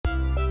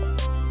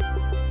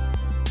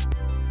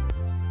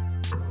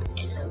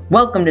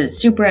Welcome to the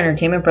Super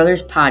Entertainment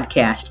Brothers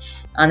podcast.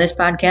 On this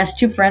podcast,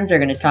 two friends are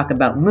going to talk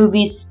about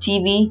movies,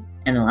 TV,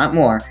 and a lot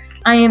more.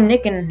 I am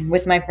Nick, and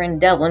with my friend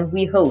Devlin,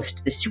 we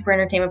host the Super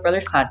Entertainment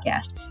Brothers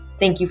podcast.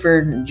 Thank you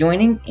for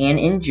joining and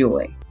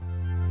enjoy.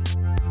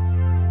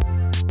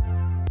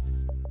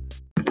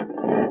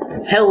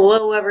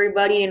 Hello,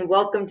 everybody, and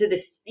welcome to the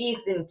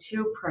Season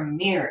 2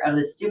 premiere of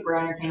the Super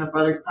Entertainment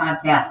Brothers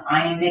podcast.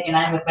 I am Nick, and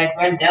I'm with my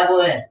friend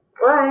Devlin.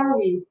 Where are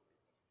we?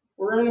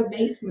 We're in a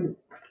basement.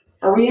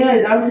 Are we in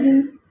a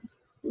dungeon?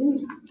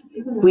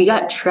 We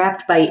got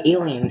trapped by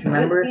aliens,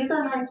 remember? These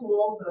are nice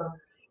walls, though.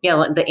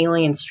 Yeah, the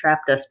aliens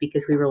trapped us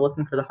because we were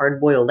looking for the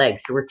hard-boiled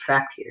eggs, so we're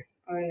trapped here.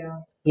 Oh,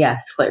 yeah.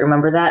 Yes,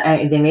 remember that?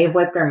 They may have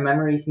wiped our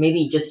memories.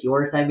 Maybe just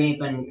yours. I may have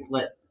been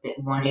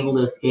unable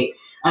to escape.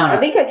 I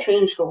think I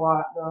changed a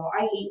lot, though.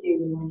 I hate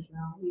David Lynch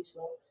now. He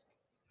sucks.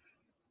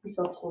 He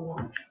sucks so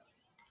much.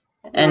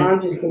 And, no,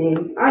 I'm just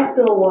kidding. I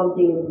still love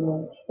David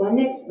Lynch, but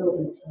Nick still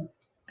hates him.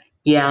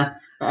 Yeah,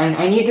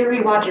 I need to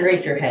rewatch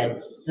Eraserhead,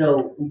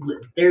 so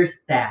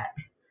there's that.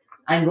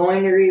 I'm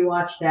going to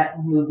rewatch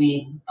that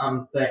movie,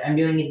 but I'm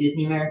doing a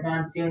Disney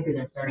marathon soon because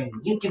I'm starting a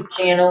YouTube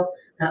channel.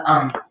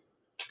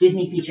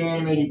 Disney feature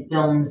animated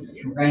films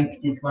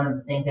ranked is one of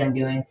the things I'm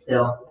doing,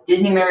 so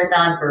Disney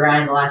marathon for Raya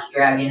and the Last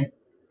Dragon.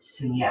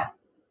 So yeah,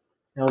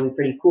 that'll be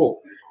pretty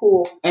cool.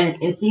 Cool.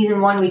 And in season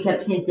 1, we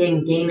kept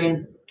hinting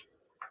gaming.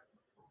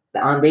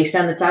 Based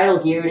on the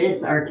title, here it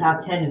is, our top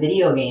 10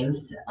 video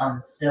games.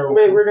 So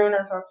wait, we're doing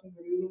our top 10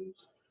 video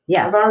games?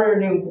 Yeah. I thought we were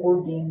doing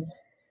board games.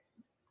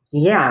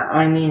 Yeah,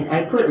 I mean,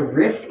 I put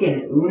Risk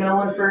and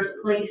Uno in first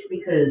place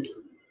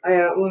because...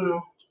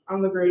 Uno.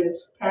 I'm the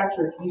greatest.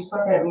 Patrick, you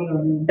suck at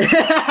Uno.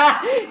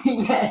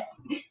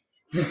 Yes.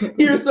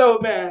 You're so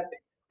bad.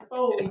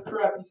 Holy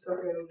crap, you suck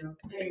at Uno.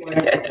 Anyway.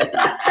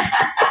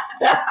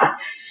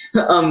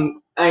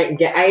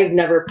 I have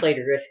never played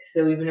Risk,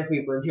 so even if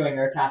we were doing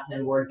our top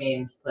 10 board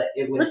games,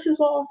 it would... Risk is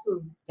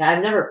awesome. Yeah,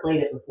 I've never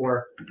played it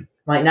before.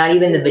 Like, not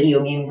even the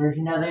video game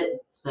version of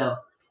it, so...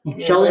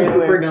 Yeah, Sheldon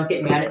Cooper, don't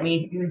get mad at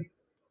me.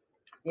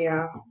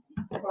 Yeah.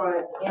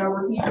 But, yeah,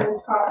 we're here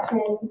top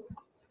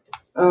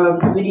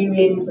 10 video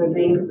games, I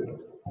think.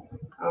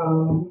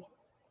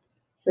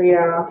 So,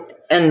 yeah.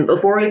 And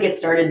before we get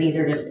started, these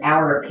are just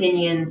our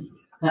opinions.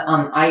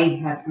 I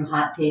have some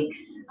hot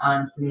takes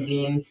on some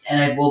games,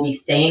 and I will be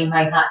saying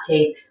my hot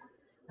takes.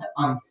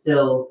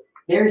 So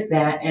there's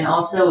that. And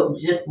also,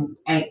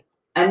 I'm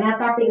not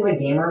that big of a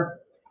gamer,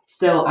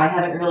 so I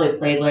haven't really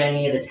played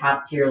any of the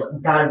top tier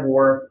God of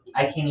War.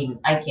 I can't even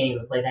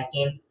play that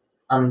game.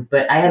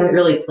 But I haven't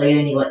really played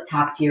any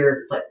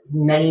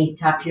many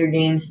top tier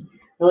games.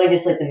 Really,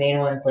 just the main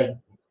ones.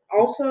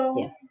 Also,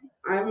 yeah.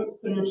 I haven't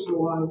finished a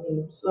lot of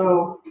games,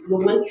 so The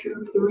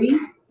Witcher 3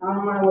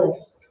 on my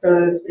list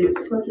because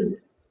it's such a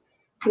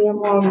damn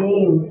long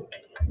game.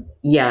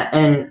 Yeah,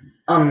 and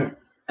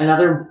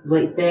another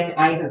thing,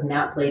 I have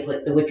not played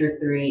The Witcher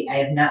 3. I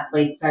have not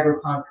played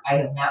Cyberpunk. I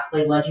have not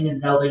played Legend of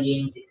Zelda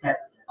games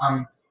except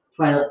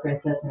Twilight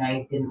Princess, and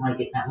I didn't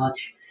like it that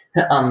much.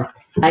 I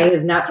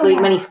have not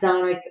played many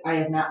Sonic. I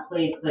have not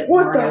played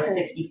Mario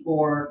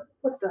 64.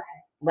 What the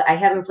heck? I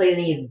haven't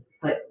played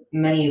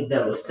many of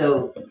those.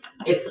 So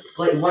if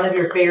one of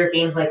your favorite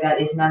games like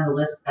that isn't on the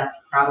list, that's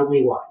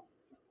probably why.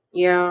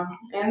 Yeah,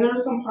 and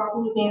there's some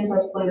popular games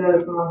I've played that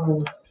is not on the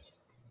list.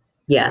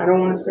 Yeah. I don't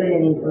want to say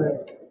any,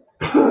 but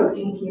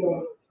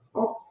GTA.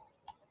 Oh,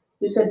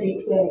 you said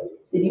GTA?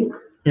 Did you?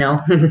 No.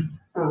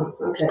 Oh,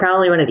 okay. It's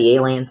probably one of the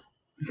aliens.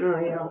 Oh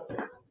yeah.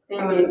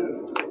 Anyway,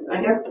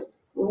 I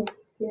guess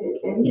let's get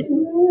into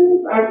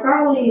this. I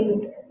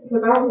probably,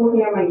 because I was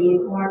looking at my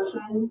game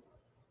collection,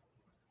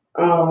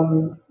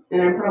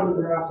 and I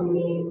probably forgot some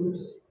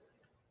games.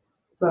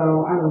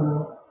 So I don't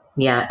know.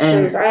 Yeah,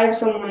 and because I have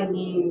some of my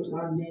games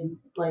I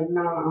did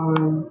not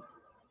on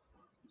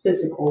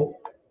physical.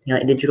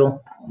 Yeah,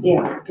 digital.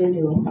 Yeah,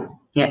 digital.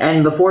 Yeah,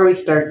 and before we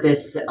start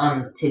this,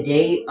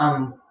 today,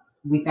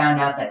 we found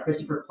out that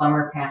Christopher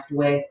Plummer passed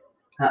away,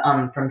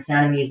 from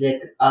Sound of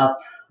Music, Up,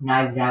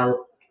 Knives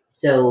Out.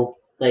 So,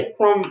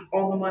 from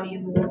All the Money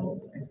in the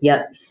World.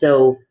 Yep.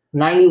 So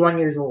 91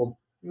 years old.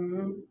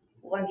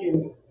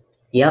 Legend.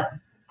 Yep.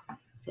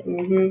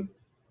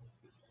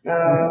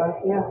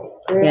 Yeah.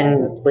 Great.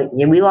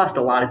 And we lost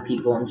a lot of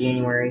people in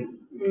January.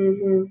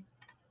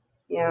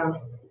 Yeah.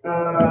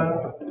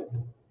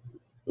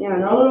 Yeah,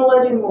 another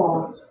legend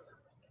lost.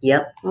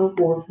 Yep.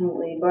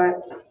 Unfortunately, but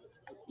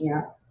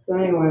yeah. So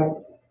anyway.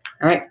 All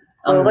right.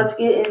 So let's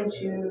get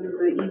into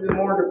the even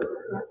more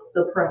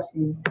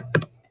depressing.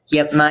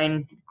 Yep,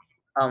 mine.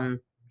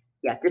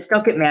 Yeah, just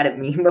don't get mad at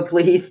me, but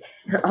please.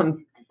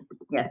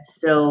 Yeah.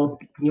 So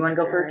you want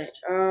to go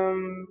first?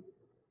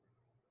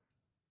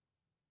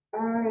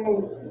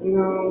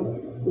 No,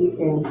 you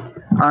can.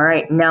 All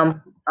right.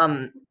 Now,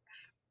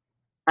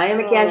 I am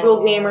a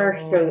casual gamer,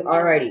 so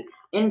alrighty.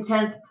 In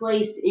 10th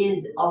place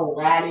is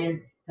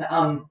Aladdin,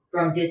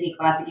 from Disney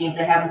Classic Games.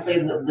 I haven't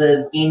played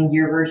the Game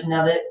Gear version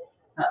of it.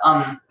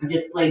 I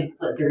just played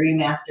the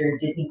remastered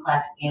Disney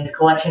Classic Games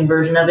Collection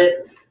version of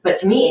it. But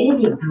to me, it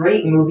is a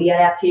great movie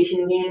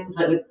adaptation game,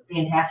 but with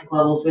fantastic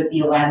levels with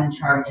the Aladdin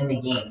charm in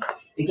the game.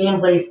 The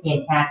gameplay is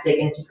fantastic,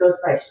 and it just goes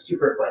by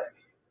super quick.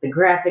 The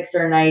graphics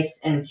are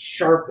nice and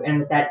sharp, and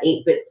with that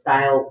 8-bit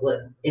style,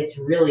 it's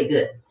really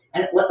good.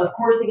 And of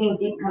course, the game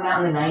did come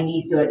out in the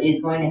 90s, so it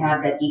is going to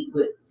have that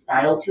 8-bit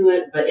style to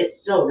it, but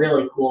it's still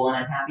really cool, and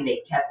I'm happy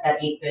they kept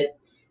that 8-bit.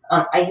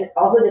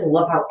 Also just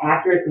love how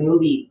accurate the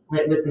movie,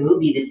 with the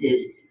movie this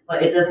is.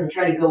 But it doesn't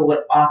try to go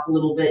off a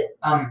little bit,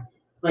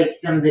 like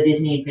some of the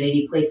Disney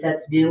Infinity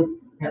playsets do.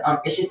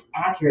 It's just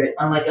accurate,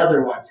 unlike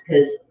other ones,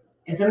 because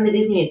in some of the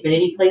Disney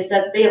Infinity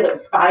playsets, they have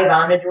like 5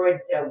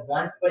 Omnidroids at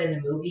once, but in the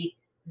movie,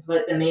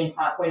 but the main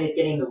plot point is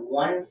getting the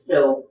one.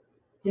 So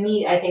to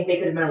me, I think they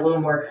could have been a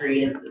little more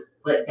creative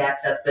with that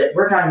stuff. But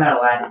we're talking about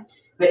Aladdin.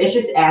 But it's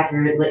just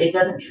accurate. Like, it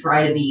doesn't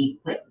try to be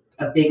like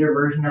a bigger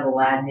version of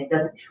Aladdin. It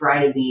doesn't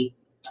try to be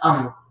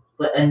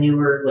a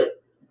newer,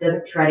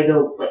 doesn't try to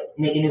go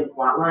make a new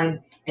plot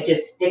line. It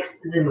just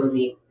sticks to the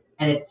movie,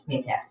 and it's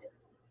fantastic.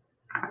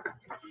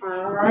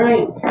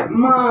 Alright,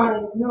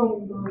 my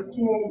number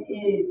 10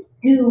 is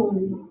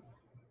Doom.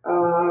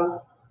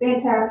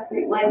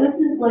 Fantastic. Like, this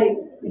is like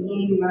the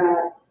game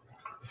that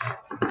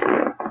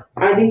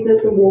I think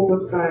this and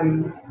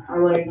Wolfenstein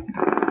are like,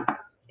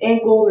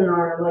 and GoldenEye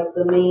are like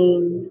the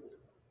main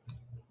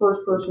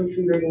first-person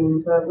shooter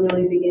games that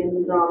really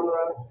begin the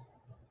genre.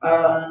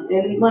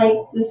 And like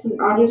this,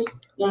 I'm just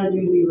gonna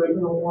do the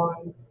original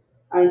one.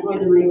 I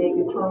enjoyed the remake.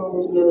 Eternal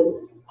was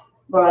good,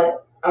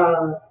 but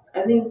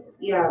I think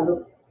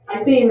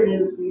my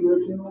favorite is the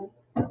original.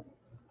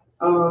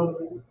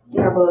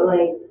 Yeah, but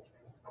like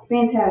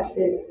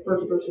fantastic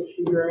first-person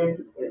shooter,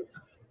 and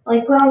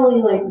like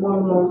probably like one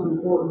of the most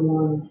important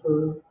ones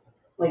for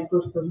like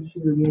first-person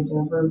shooter games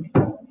ever.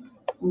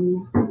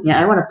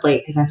 Yeah, I want to play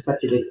it because I'm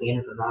such a big fan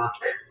of The Rock.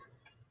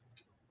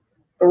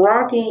 The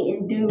Rock ain't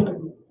in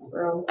Doom,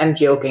 bro. I'm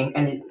joking.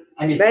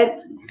 I'm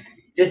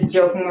just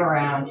joking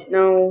around.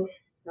 No.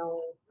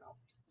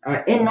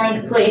 In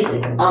ninth place,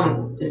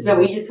 so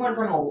we just went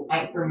from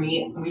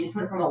we just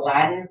went from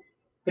Aladdin,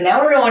 but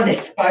now we're going to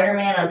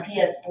Spider-Man on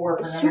PS4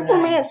 for number 9.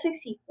 Superman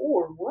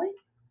 64, what?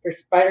 For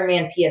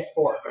Spider-Man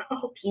PS4.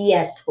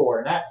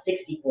 PS4, not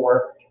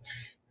 64.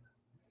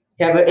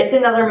 Yeah, but it's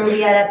another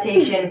movie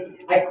adaptation.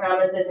 I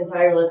promise this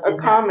entire list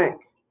is comic.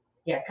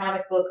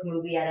 Comic book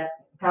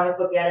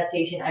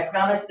adaptation. I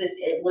promise this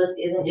list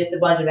isn't just a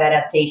bunch of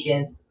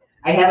adaptations.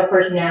 I have a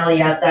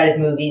personality outside of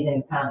movies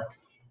and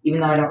comics,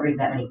 even though I don't read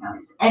that many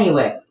comics.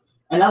 Anyway,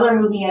 another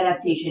movie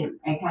adaptation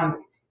and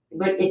comic,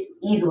 but it's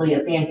easily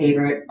a fan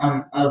favorite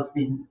of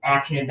the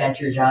action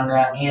adventure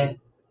genre and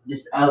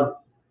just of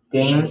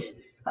games.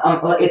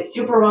 It's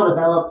super well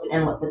developed,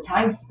 and the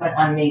time spent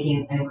on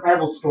making an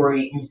incredible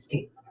story and just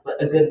a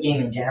good game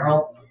in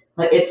general.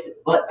 But it's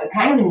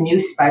kind of a new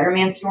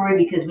Spider-Man story,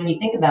 because when you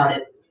think about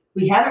it,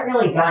 we haven't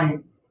really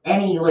gotten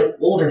any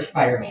older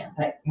Spider-Man,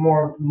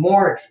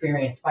 more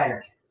experienced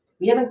Spider-Man.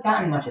 We haven't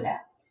gotten much of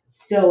that.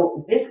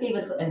 So this gave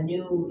us a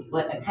new,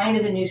 a kind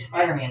of a new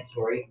Spider-Man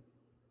story,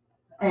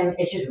 and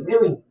it's just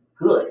really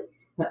good.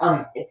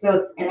 So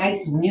it's a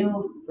nice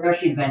new,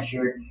 fresh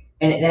adventure,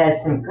 and it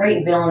has some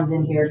great villains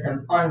in here,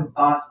 some fun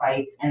boss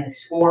fights, and the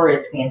score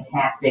is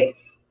fantastic.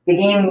 The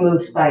game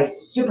moves by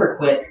super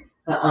quick,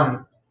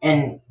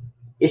 and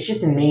it's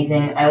just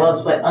amazing. I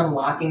love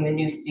unlocking the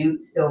new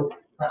suits. So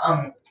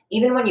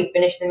even when you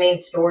finish the main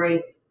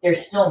story,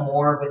 there's still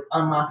more with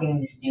unlocking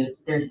the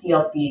suits. There's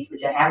DLCs,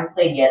 which I haven't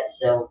played yet,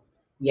 so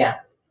yeah.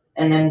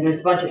 And then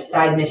there's a bunch of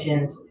side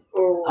missions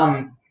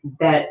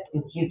that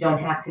you don't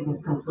have to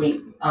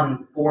complete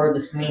for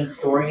this main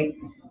story.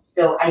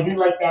 So I do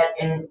like that,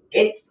 and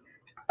it's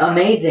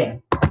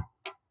amazing.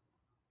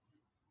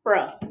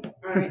 Bruh.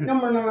 Alright,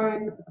 number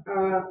 9.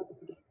 I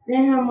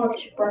didn't have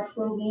much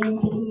wrestling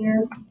games in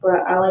here,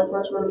 but I like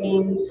wrestling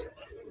games.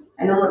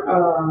 And number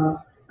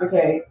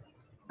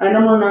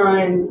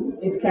 9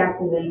 is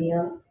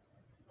Castlevania.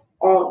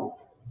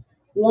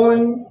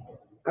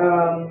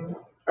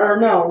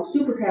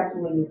 Super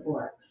Castlevania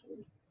 4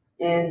 actually.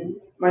 And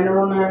my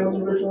number 9 was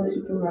originally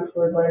Super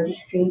Metroid, but I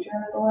just changed it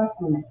at the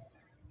last minute.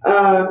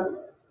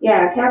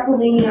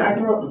 Castlevania. I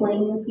grew up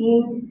playing this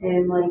game,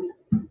 and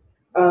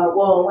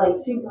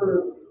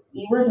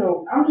the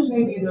original. I'm just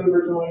gonna do the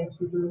original and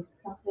Super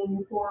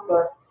Castlevania 4,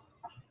 but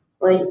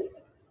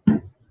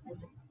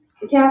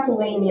the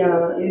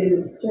Castlevania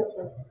is just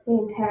a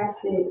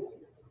fantastic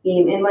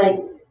game, and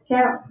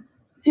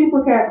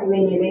Super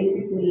Castlevania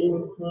basically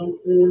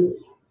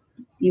enhances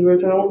the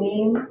original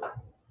game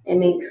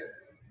and it's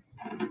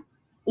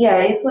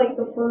like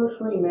the first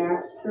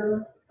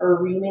remaster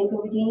or remake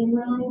of a game,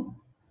 really.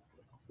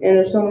 And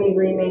there's so many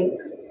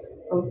remakes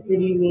of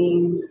video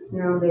games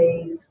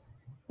nowadays,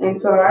 and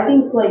so I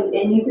think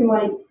and you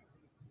can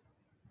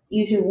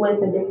use your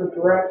whip in different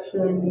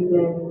directions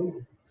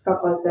and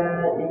stuff like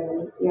that.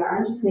 And yeah, I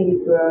just think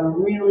it's a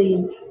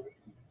really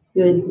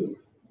good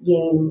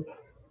game.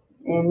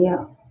 And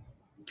yeah.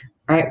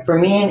 All right, for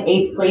me in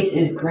 8th place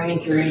is Gran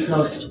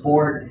Turismo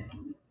Sport.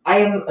 I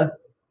am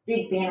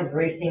big fan of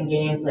racing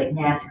games like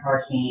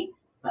NASCAR Heat,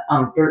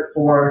 Dirt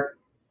 4,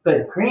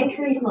 but Gran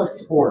Turismo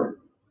Sport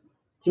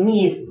to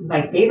me is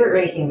my favorite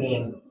racing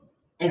game,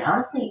 and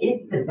honestly,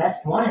 it's the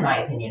best one in my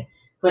opinion.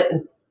 But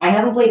I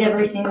haven't played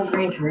every single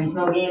Gran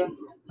Turismo game.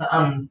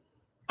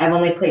 I've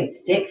only played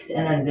six,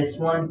 and then this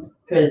one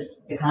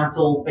because the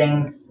console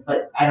things.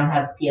 But I don't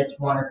have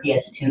PS1 or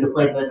PS2 to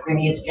play the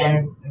previous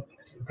gen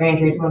Gran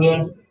Turismo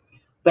games.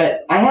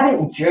 But I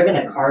haven't driven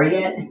a car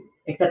yet,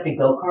 except a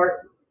go kart.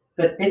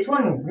 But this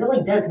one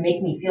really does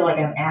make me feel like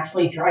I'm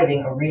actually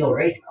driving a real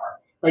race car.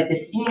 Like the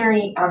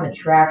scenery on the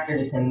tracks are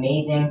just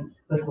amazing,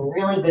 with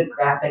really good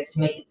graphics to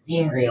make it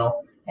seem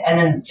real. And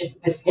then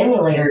just the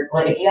simulator,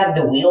 like if you have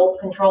the wheel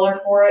controller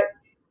for it,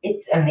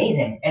 it's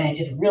amazing, and it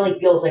just really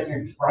feels like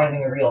you're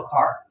driving a real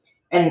car.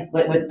 And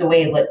with the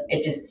way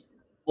it just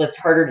it's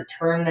harder to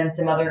turn than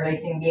some other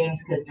racing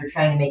games because they're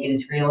trying to make it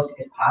as realistic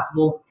as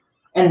possible.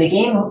 And the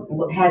game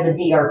has a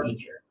VR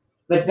feature,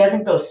 but it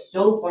doesn't go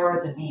so far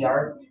with the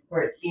VR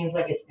where it seems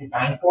like it's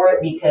designed for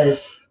it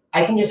because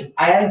I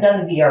haven't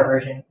done the VR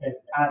version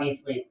because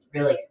obviously it's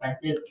really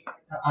expensive.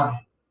 Um,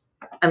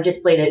 I've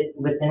just played it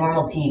with the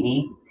normal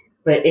TV,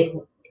 but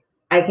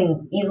I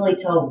can easily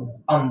tell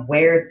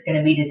where it's going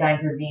to be designed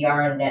for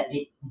VR and that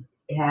it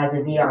has a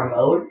VR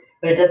mode,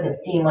 but it doesn't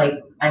seem like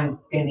I'm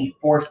going to be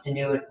forced to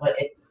do it. But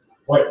it's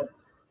like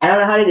I don't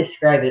know how to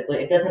describe it.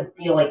 Like it doesn't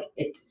feel like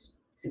it's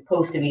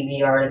supposed to be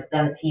VR. And if it's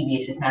on the TV,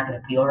 it's just not going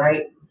to feel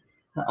right.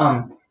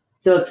 Um,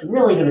 so it's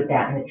really good with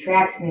that, and the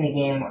tracks in the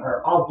game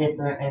are all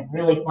different and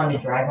really fun to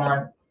drive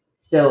on.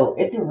 So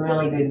it's a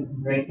really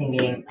good racing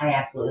game. I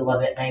absolutely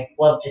love it. And I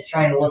love just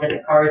trying to look at the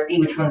cars, see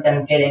which ones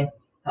I'm getting.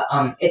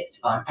 It's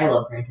fun. I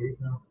love Gran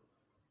Turismo.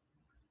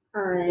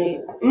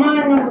 Alright,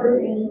 my number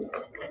 8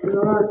 is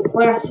another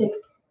classic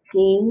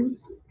game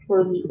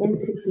for the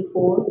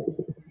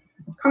N64.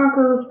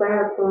 Conqueror's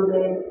Bad Fur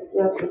Day.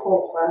 That's the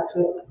cult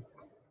classic.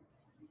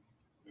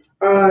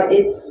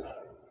 It's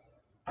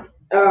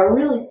a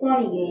really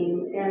funny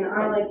game, and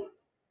I like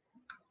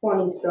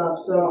funny stuff,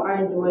 so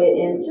I enjoy it.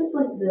 And just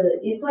like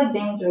it's like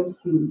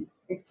Banjo-Kazooie,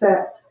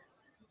 except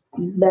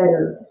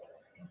better.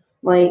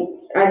 Like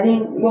I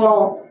think,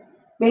 well,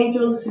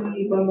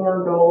 Banjo-Kazooie, but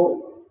more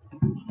adult,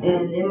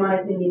 and in my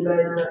opinion,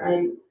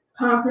 better.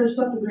 Conker's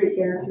such a great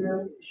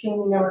character.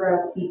 Shame he never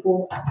got a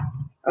sequel.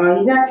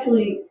 He's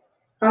actually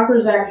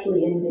Conker's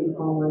actually in Diddy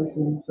Kong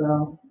Racing,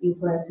 so you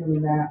play him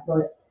in that.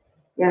 But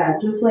yeah,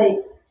 just like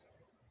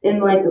in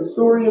like the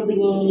story of the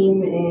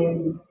game,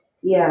 and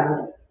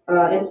yeah,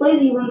 and play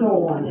the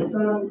original one. It's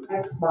on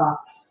Xbox.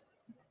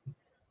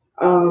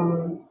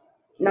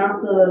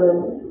 Not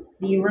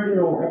the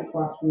original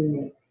Xbox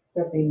remake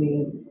that they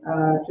made.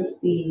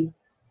 Just the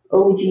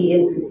OG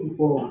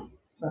N64.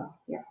 So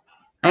yeah.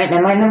 All right,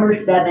 now my number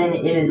seven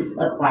is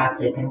a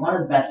classic and one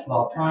of the best of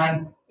all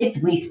time. It's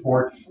Wii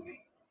Sports.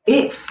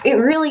 It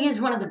really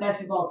is one of the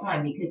best of all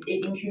time because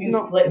it introduced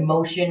No. like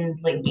motion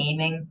like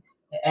gaming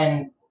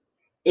and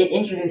it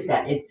introduced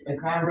that. It's a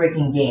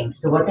groundbreaking game.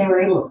 So what they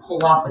were able to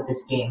pull off with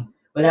this game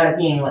without it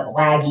being like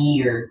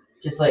laggy or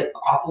just like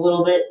off a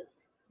little bit,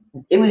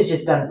 it was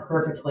just done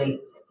perfectly.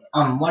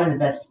 One of the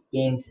best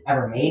games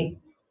ever made.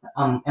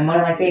 And one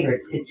of my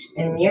favorites. It's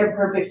a near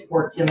perfect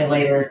sports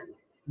simulator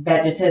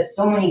that just has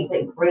so many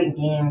like great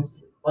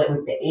games, like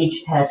with the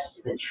age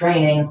tests, the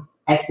training,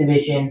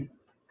 exhibition.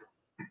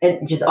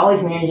 It just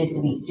always manages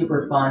to be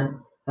super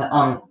fun.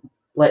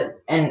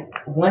 And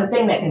one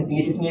thing that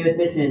confuses me with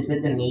this is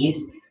with the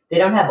Mii's, they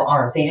don't have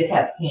arms; they just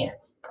have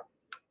hands.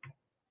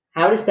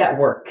 How does that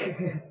work?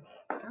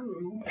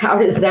 How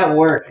does that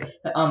work?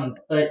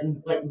 But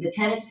like the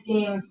tennis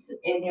games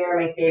in here are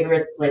my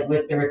favorites. Like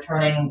with the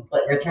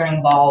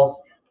returning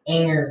balls,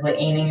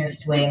 aiming your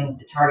swing,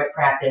 the target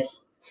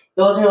practice.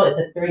 Those are like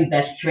the three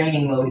best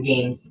training mode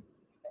games.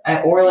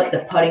 Or like the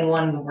putting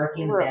one, the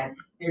working the bag.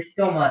 There's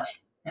so much.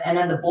 And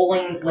then the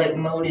bowling like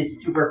mode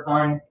is super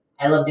fun.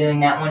 I love doing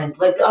that one. And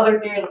like the other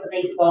three, like the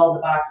baseball, the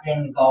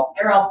boxing, the golf,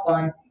 they're all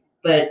fun.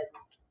 But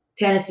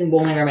tennis and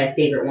bowling are my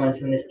favorite ones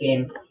from this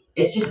game.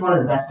 It's just one of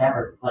the best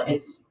ever. Like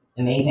it's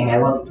amazing. I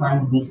love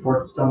playing Wii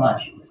Sports so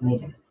much. It's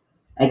amazing.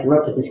 I grew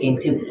up with this game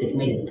too. It's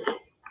amazing.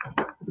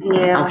 I'll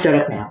Yeah. shut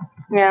up now.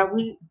 Yeah.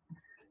 We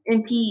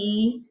in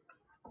PE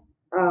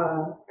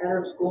at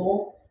our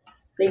school,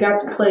 they got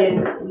to play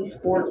Wii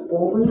Sports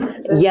bowling.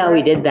 Yeah, correct?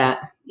 We did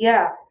that.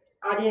 Yeah,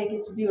 I didn't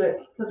get to do it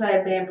because I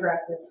had band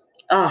practice.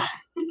 Ah.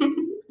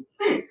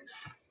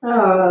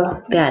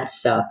 That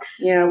sucks.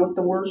 Yeah, with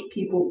the worst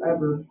people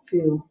ever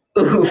too.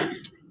 Ooh.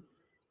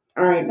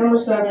 All right, number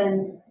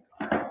 7.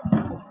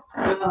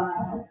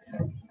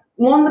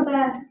 One of the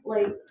best,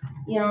 like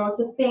it's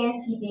a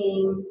fancy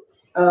game,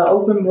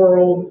 open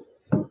world.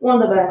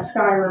 One of the best,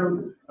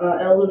 Skyrim,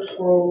 Elder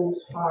Scrolls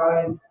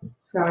 5,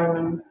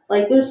 Skyrim.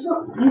 Like there's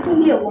you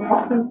can get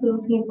lost into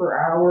this game for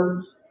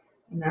hours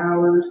and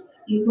hours.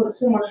 You put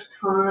so much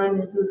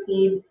time into this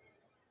game,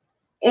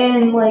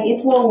 and like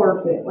it's well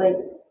worth it. Like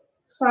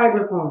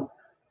Cyberpunk,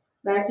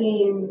 that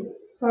game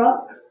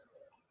sucks.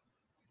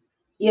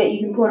 Yet you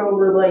can put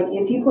over like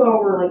if you put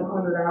over like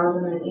 100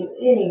 hours in it,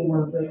 it ain't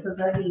worth it because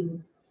that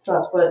game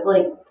stuff, but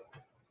like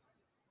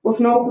with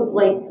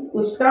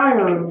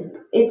Skyrim,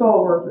 it's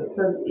all worth it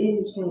because it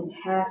is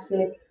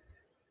fantastic.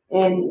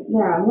 And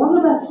yeah, one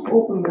of the best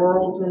open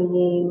worlds in the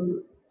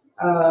game.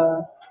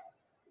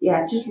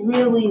 Yeah, just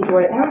really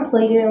enjoy it. I haven't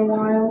played it in a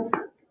while,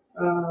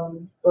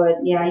 but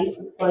yeah, I used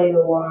to play it a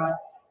lot.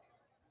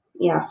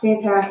 Yeah,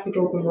 fantastic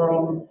open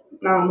world.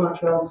 Not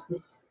much else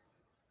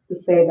to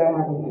say that I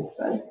haven't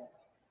said.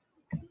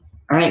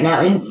 All right,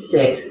 now in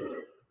sixth,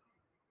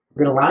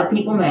 we got a lot of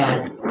people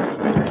mad.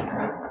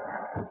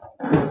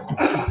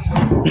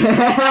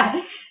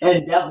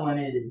 And Devlin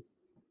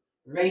is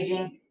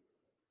raging.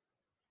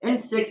 In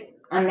sixth,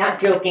 I'm not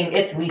joking,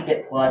 it's Wii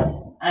Fit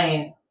Plus.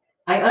 I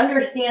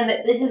understand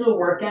that this is a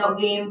workout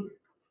game,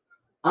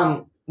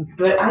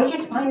 but I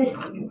just find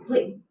this.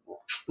 Like,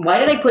 why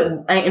did I put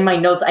in my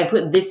notes? I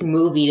put this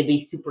movie to be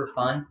super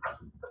fun.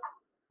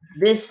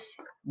 This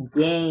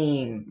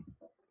game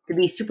to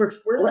be super.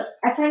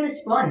 I find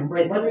this fun.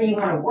 Like whether you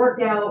want to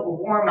work out,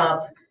 warm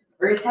up,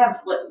 or just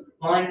have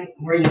fun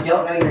where you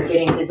don't know you're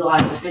getting physical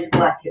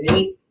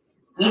activity.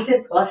 Wii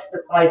Fit Plus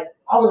supplies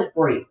all of it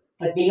for you.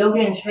 Like the yoga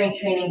and strength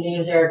training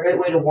games are a great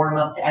way to warm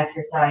up to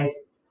exercise,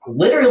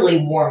 literally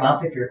warm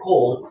up if you're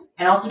cold,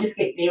 and also just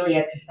get daily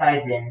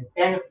exercise in.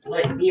 Then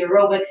like the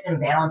aerobics and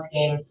balance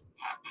games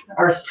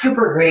are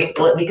super great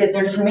because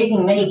they're just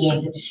amazing mini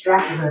games that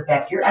distract you from the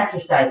fact you're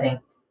exercising.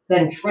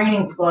 Then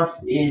Training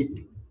Plus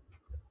is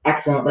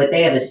excellent. Like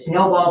they have a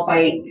snowball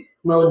fight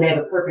mode, they have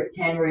a perfect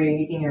 10 where you're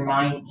using your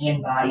mind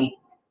and body.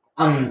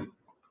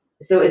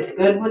 So it's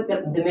good with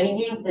the mini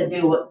games that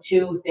do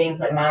two things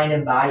like mind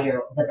and body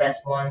are the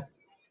best ones.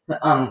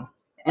 And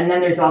then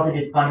there's also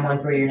just fun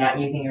ones where you're not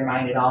using your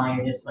mind at all and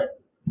you're just like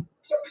pew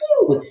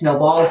pew with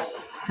snowballs.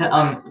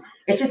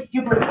 It's just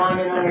super fun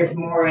and then there's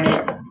more in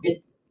it.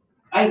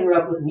 I grew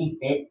up with Wii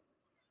Fit,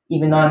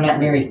 even though I'm not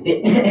very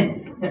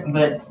fit,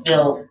 but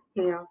still,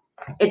 Yeah,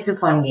 it's a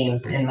fun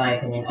game in my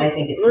opinion. I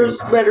think it's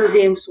there's fun. better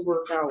games to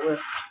work out with,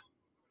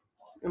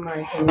 in my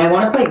opinion. I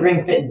want to play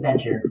Ring Fit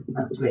Adventure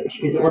on Switch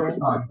because it looks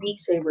fun. Beat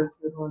Saber's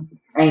a good one.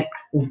 I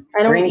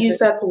don't use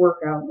that to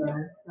work out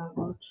though, not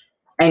much.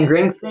 And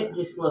Ring Fit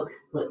just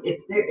looks like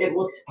it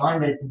looks fun,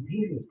 but it's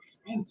very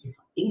expensive.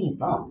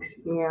 $80.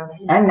 Yeah.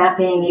 I'm not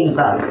paying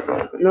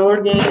 $80.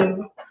 Another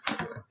game.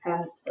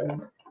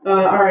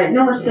 Alright,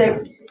 number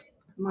 6.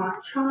 My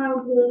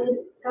childhood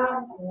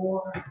God of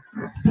War.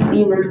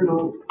 The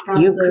original.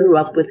 You grew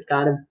up with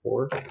God of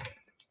War?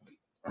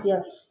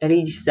 Yes. At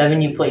age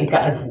 7 you played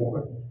God of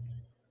War.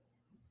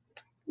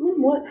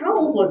 What? How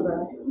old was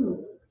I?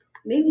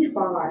 Maybe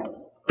 5.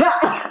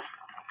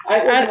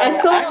 I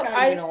saw. I'm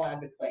not even allowed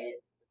to play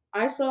it.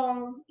 I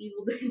saw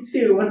Evil Dead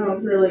 2 when I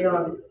was really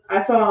young. I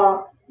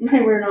saw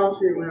Nightmare on Elm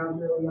Street when I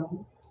was really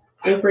young.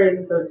 And Friday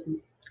the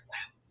 13th.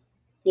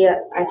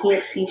 Yeah, I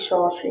can't see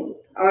Shawshank.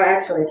 Oh,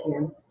 actually, I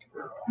can.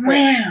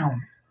 Wow.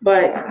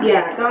 But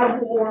yeah, God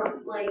of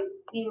War, like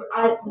the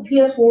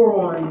PS4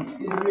 one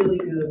is really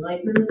good.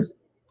 Like there's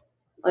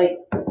like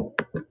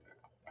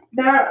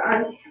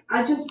that.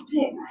 I just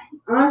picked.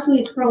 Honestly,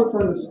 it's probably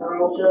from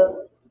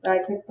nostalgia that I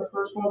picked the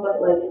first one.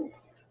 But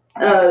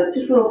like,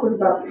 just real quick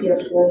about the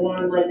PS4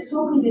 one. Like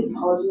so many good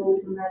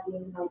puzzles in that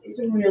game. Like it's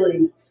a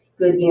really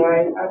good game.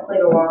 I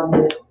played a lot of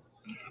it.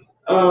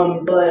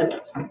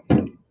 But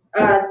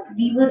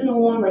the original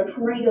one, like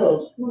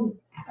Kratos, one of the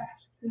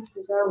best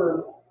features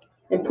ever.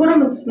 And put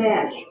them in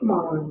Smash. Come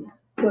on,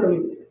 put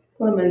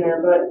them in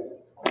there.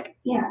 But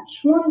yeah,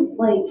 just one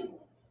like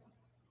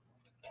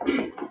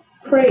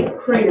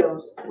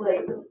Kratos,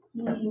 like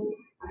I don't know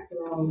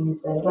what I'm gonna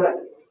say, but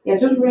yeah,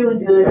 just really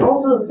good.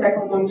 Also, the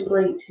second one's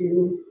great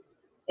too,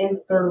 and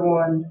the third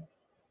one.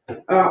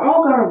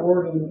 All God of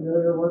War games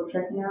really are worth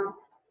checking out.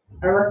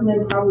 I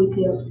recommend probably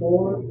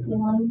PS4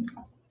 one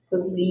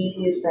because it's the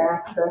easiest to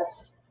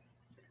access.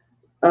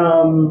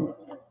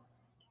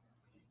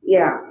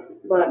 Yeah,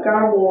 but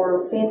God of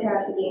War,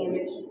 fantastic game.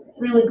 It's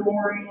really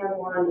gory, has a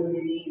lot of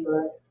nudity,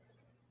 but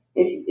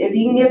if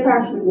you can get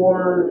past the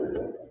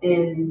gore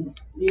and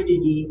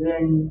nudity,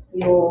 then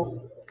one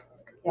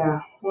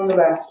of the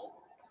best.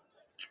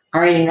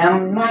 Alrighty, now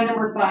my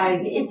number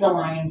 5 is The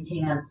Lion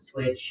King on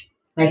Switch.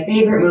 My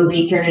favorite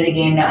movie turned into a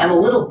game. Now I'm a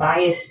little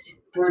biased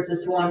towards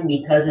this one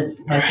because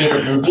it's my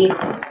favorite movie.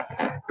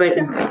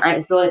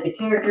 But so like the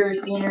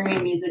characters, scenery,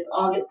 music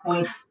all get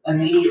points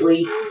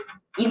immediately.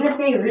 Even if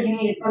they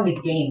originated from the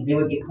game, they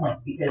would get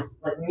points because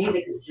like the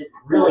music is just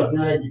really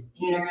good, the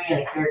scenery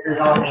and the characters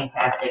all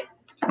fantastic.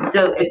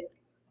 So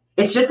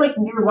it's just like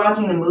you were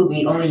watching the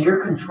movie, only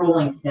you're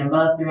controlling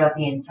Simba throughout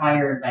the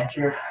entire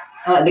adventure.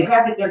 The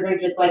graphics are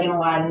great, just like in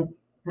Aladdin.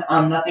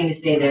 Nothing to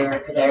say there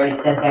because I already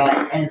said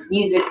that. And it's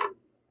music,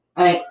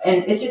 and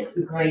it's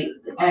just great.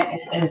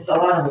 And it's a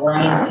lot of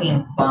Lion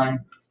King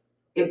fun.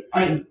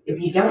 If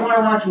you don't want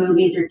to watch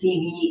movies or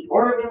TV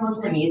or even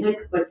listen to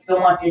music, but still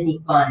want Disney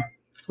fun,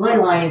 play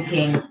Lion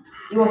King.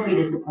 You won't be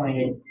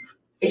disappointed.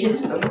 It's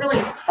just a really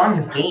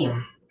fun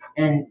game,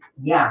 and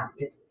yeah,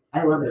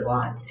 I love it a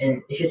lot,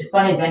 and it's just a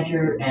fun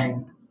adventure,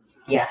 and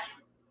yeah.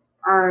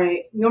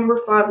 Alright, number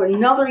 5,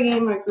 another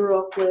game I grew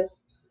up with.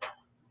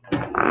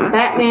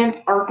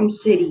 Batman Arkham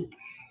City.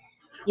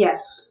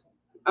 Yes.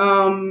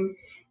 I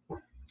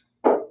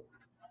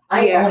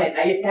Yeah. own it.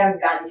 I just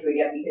haven't gotten to it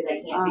yet because I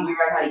can't figure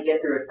out how to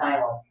get through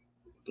Asylum.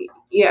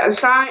 Yeah,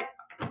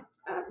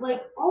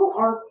 like all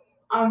art.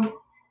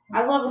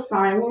 I love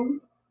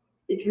Asylum.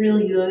 It's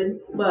really good,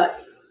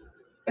 but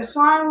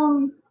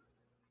Asylum.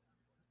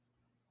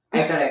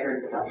 I thought I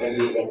heard something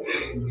beeping.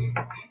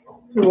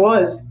 It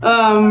was.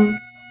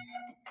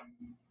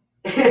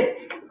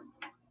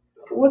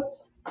 What?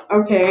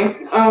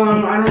 Okay. I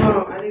don't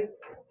know. I think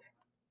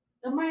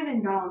that might have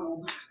been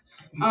Donald.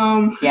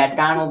 Yeah,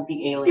 Donald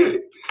the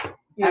alien.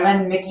 Yeah. And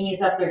then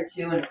Mickey's up there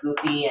too, and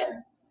Goofy,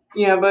 and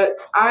Yeah, but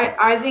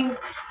I think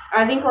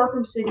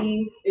Arkham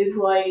City is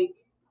like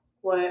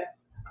what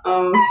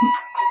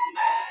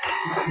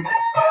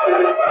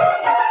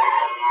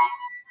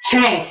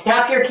Chang,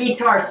 stop your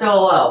guitar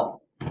solo.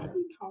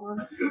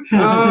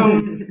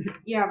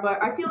 Yeah,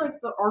 but I feel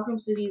like the Arkham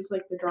City is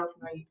like the Dark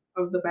Knight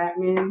of the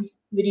Batman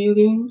video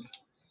games.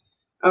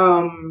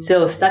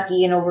 So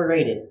sucky and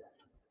overrated.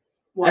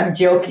 What? I'm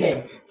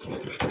joking.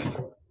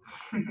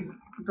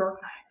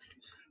 Dark Knight.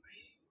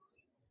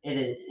 It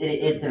is.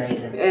 It's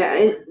amazing. Yeah,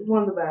 it's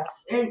one of the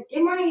best. And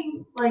it might,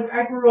 like,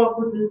 I grew up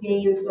with this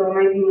game, so it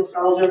might be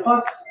nostalgia.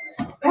 Plus,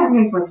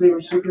 Batman's my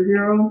favorite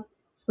superhero.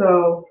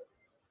 So.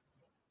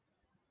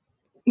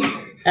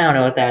 I don't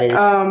know what that is.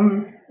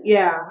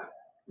 Yeah.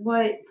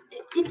 But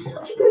it's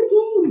such a good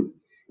game.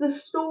 The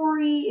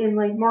story and,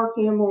 like, Mark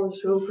Hamill and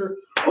Joker.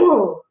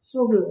 Oh,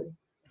 so good.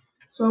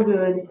 So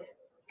good.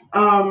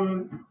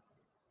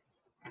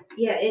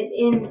 Yeah,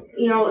 and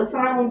you know,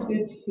 Asylum's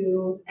good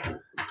too.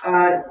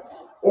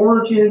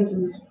 Origins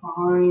is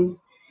fine,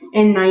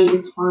 and Night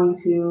is fine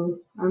too.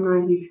 I'm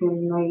not a huge fan of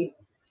Night.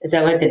 Is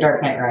that like the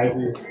Dark Knight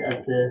Rises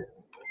of the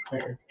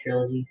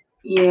trilogy?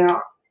 Yeah.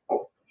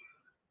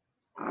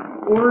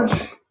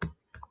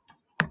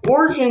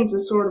 Origins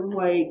is sort of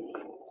like.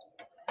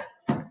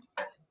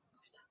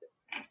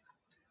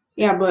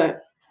 Yeah,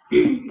 but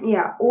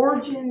yeah,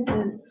 Origins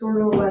is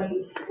sort of like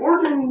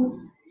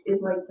Origins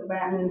is like the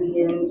Batman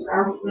Begins. I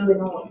don't really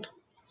know what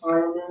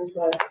Asylum is,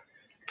 but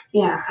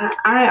yeah,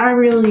 I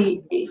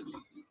really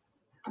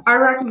I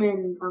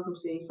recommend Arkham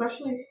City,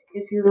 especially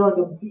if you're like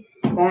a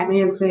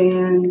Batman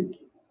fan,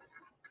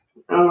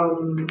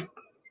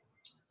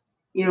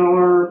 you know,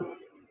 or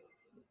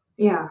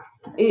yeah,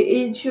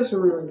 it's just a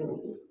really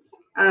good game.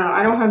 I don't know.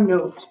 I don't have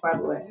notes, by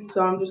the way,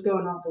 so I'm just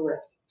going off the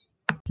riff.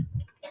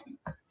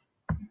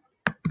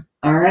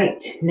 All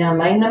right, now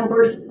my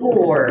number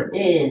 4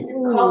 is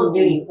Call of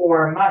Duty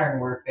 4 Modern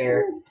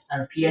Warfare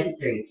on the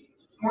PS3.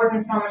 Fourth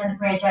installment in the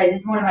franchise.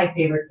 It's one of my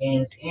favorite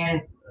games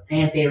and a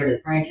fan favorite of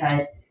the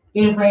franchise.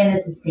 Gameplay in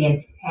this is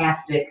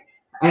fantastic.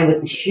 And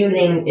with the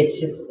shooting, it's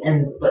just,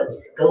 and but the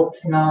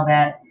scopes and all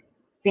that,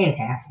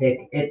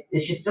 fantastic.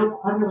 It's just so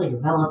cleverly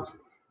developed,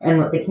 and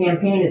the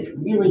campaign is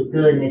really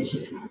good, and it's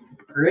just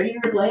pretty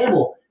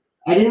replayable.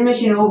 I did a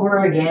mission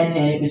over again,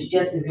 and it was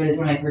just as good as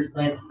when I first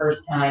played it the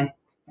first time.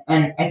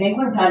 And I think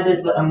when COD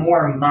does a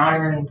more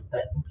modern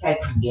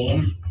type of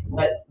game,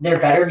 but they're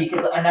better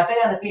because I'm not big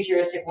on the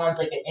futuristic ones,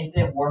 like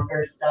Infinite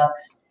Warfare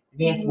sucks,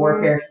 Advanced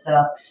Warfare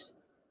sucks,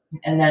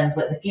 and then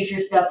but the future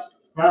stuff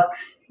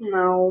sucks.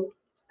 No,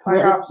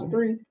 Black Ops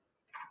 3.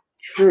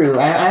 True,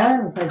 I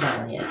haven't played that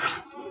one yet.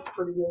 It's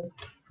pretty good.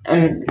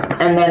 And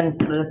then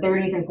the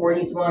 30s and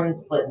 40s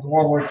ones, like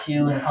World War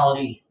II and Call of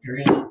Duty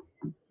 3.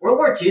 World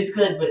War II is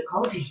good, but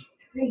Call of Duty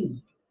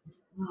 3,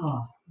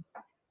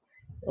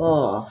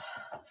 oh.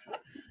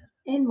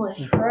 Endless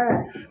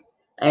trash.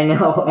 I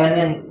know,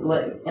 and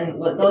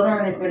those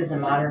aren't as good as the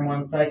modern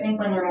ones. So I think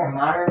when they're more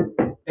modern,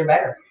 they're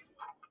better.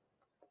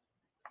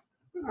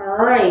 All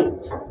right,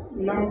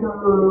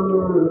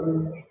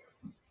 number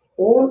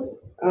 4.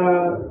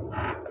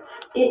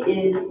 It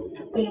is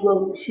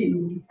Halo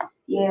 2.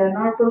 Yeah,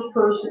 not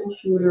first-person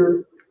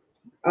shooter.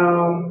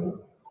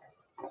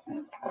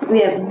 We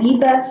have the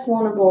best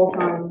one of all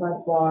time by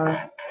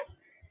far.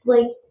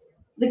 Like,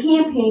 the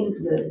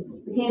campaign's good.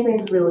 The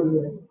campaign's really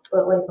good.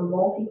 But, like, the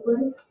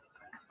multiplayer,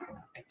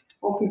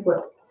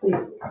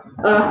 please.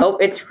 Oh,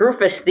 it's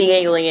Rufus the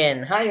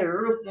alien. Hi,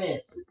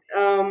 Rufus.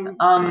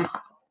 Hot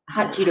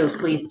Cheetos,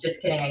 please. Just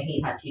kidding. I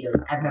hate hot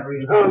Cheetos. I've never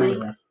even had them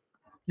anyway.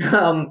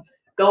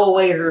 Go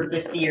away,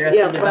 Rufus the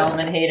Arrested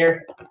Development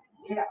hater.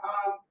 Yeah.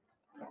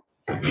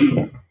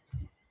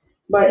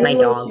 But My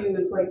Halo dog. 2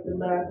 is like the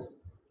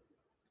best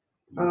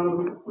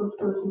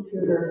first-person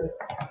shooter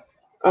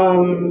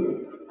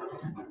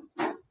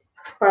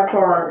by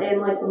far,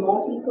 and like the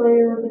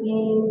multiplayer of the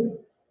game,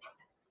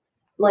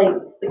 like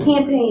the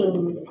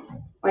campaign,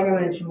 like I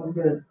mentioned, was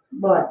good,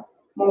 but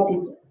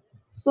multiplayer,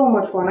 so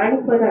much fun. I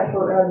can play that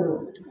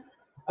forever.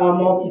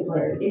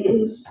 Multiplayer, it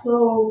is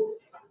so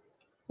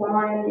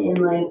fun, and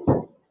like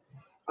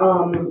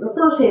the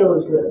first Halo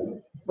is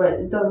good, but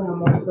it doesn't have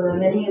multiplayer,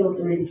 and then Halo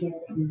 3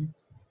 campaign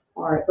is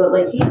alright, but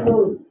like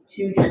Halo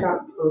 2 just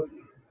got perfect.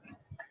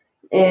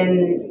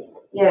 And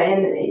yeah,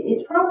 and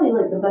it's probably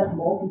like the best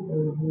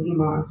multiplayer game,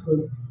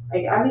 honestly.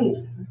 Like, I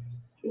mean,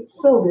 it's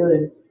so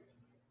good.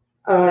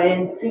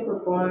 and super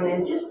fun,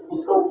 and just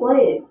go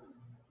play it,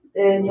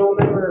 and you'll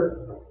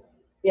never.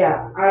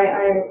 Yeah,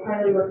 I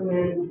highly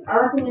recommend. I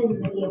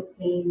recommend the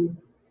campaign,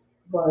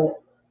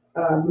 but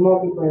the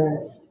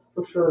multiplayer I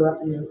for sure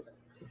recommend.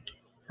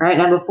 All right,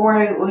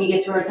 now we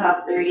get to our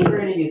top 30, we're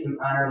going to do some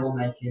honorable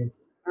mentions.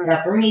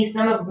 Now, for me,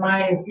 some of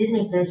mine,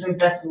 Disney Sim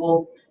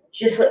Festival,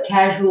 just like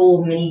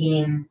casual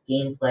minigame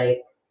gameplay.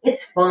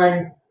 It's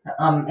fun,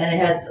 and it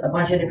has a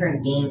bunch of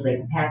different games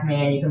like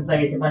Pac-Man. You can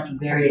play as a bunch of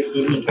various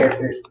Disney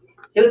characters,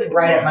 so it's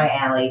right up my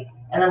alley.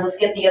 And then let's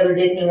get the other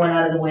Disney one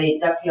out of the way.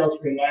 DuckTales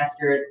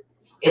Remastered.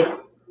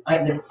 It's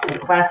like the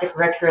classic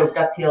retro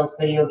DuckTales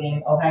video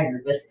game. Oh, hi,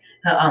 Rufus.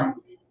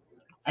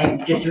 I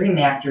just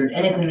remastered,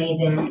 and it's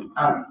amazing,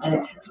 and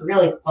it's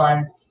really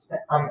fun.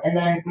 And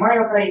then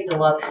Mario Kart 8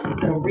 Deluxe,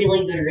 a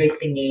really good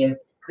racing game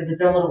with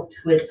its own little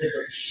twist with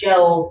the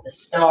shells, the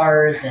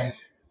stars, and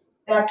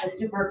that's a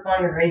super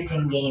fun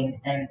racing game.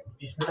 And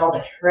just with all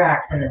the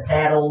tracks and the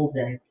battles,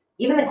 and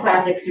even the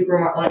classic Super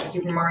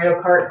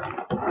Mario Kart,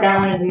 that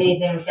one is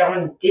amazing. That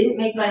one didn't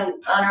make my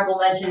honorable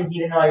mentions,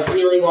 even though I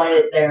really wanted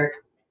it there.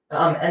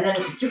 And then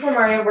Super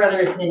Mario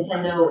Brothers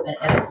Nintendo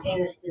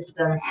Entertainment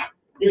System.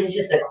 This is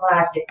just a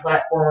classic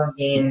platformer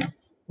game,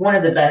 one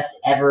of the best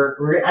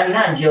ever. I'm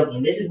not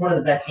joking. This is one of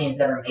the best games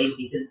ever made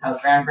because of how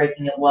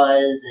groundbreaking it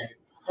was, and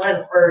one of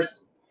the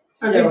first.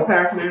 I think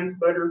Pac-Man's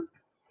better.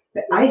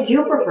 I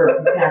do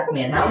prefer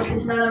Pac-Man. How is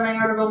this not on my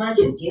honorable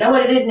mentions? You know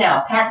what it is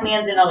now.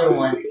 Pac-Man's another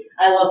one.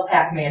 I love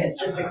Pac-Man. It's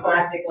just a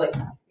classic, like,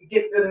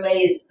 get through the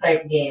maze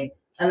type game.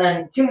 And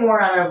then two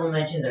more honorable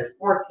mentions are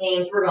sports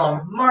games. We're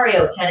going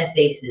Mario Tennis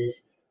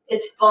Aces.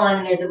 It's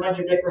fun. There's a bunch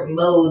of different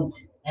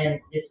modes, and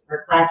just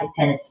for classic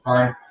tennis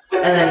fun.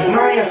 And then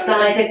Mario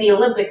Sonic at the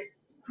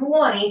Olympics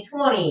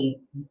 2020.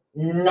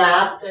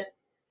 Not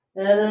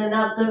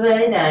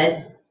very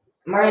nice.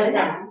 Mario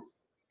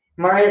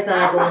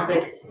Sonic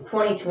Olympics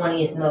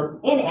 2020 is the most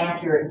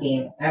inaccurate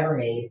game ever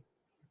made.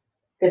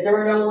 Because there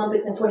were no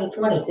Olympics in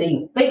 2020, so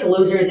you fake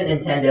losers at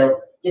Nintendo.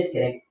 Just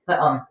kidding.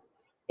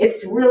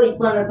 It's really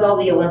fun with all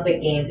the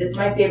Olympic games. It's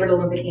my favorite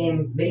Olympic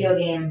game, video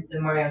game, the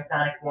Mario and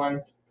Sonic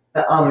ones.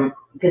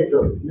 Because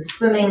the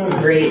swimming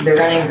great, the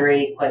running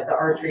great, but the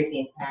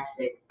archery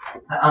fantastic.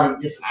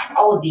 Just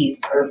all of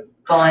these are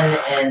fun,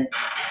 and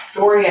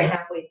story I'm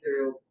halfway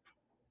through.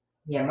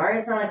 Yeah,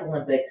 Mario Sonic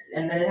Olympics,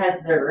 and then it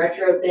has the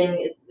retro thing.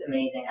 It's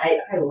amazing.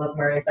 I love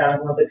Mario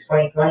Sonic Olympics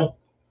 2020.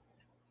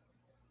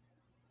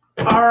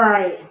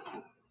 Alright,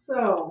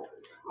 so,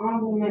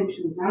 honorable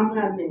mentions. I don't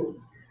have many.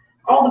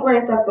 All the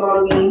Grand Theft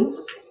Auto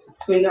games.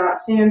 So we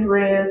got San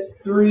Andreas,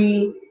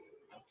 3,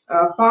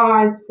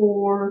 5,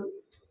 4,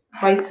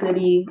 Vice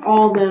City,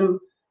 all of them.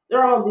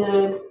 They're all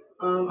good.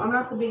 I'm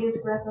not the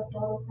biggest Grand Theft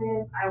Auto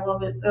fan. I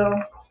love it though.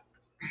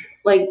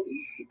 Like,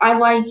 I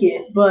like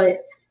it, but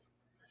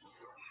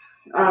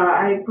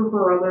I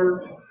prefer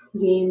other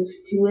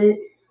games to it.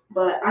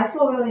 But I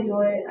still really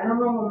enjoy it. I don't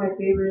know what my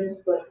favorite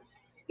is, but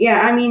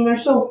yeah, I mean they're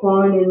so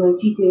fun, and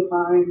like GTA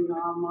 5 and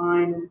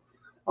online and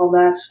all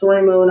that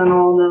story mode and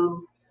all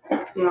them.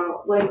 You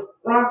know, like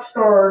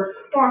Rockstar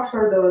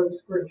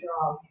does a great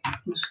job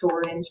with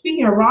story. And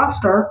speaking of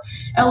Rockstar,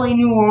 LA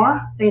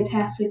Noire,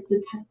 fantastic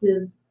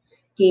detective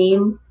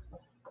game.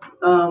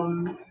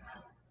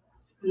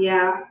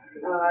 Yeah,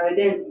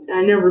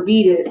 I never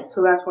beat it,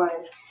 so that's why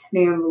I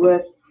named on the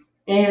list.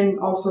 And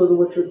also The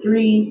Witcher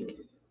 3,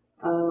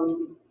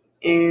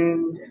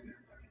 and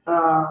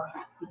uh,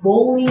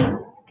 Bully,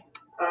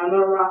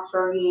 another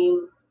Rockstar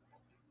game,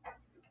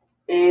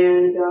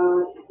 and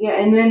yeah,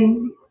 and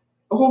then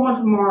a whole bunch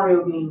of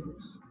Mario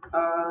games.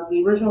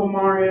 The original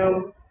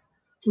Mario,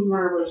 Super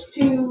Mario Bros.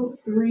 2,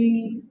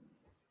 3,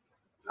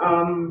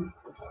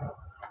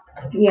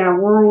 yeah,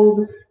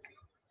 World,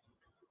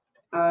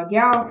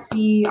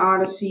 Galaxy,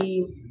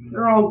 Odyssey.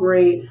 They're all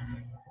great.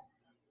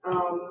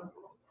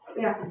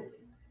 Yeah.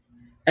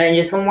 And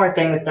just one more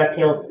thing with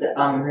DuckTales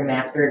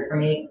Remastered for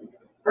me.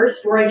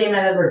 First story game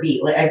I've ever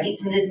beat. Like, I beat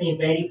some Disney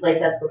Infinity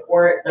playsets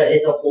before it, but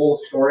it's a whole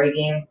story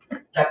game.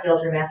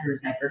 DuckTales Remastered was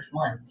my first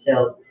one.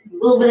 So, a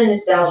little bit of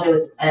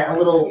nostalgia and a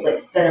little, like,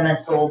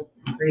 sentimental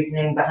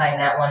reasoning behind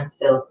that one.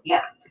 So,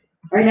 yeah.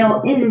 Right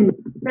now, in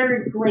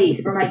third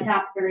place for my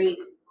top 3,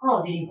 Call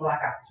of Duty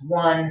Black Ops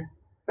 1.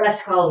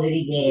 Best Call of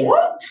Duty game.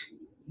 What?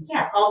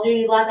 Yeah, Call of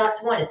Duty Black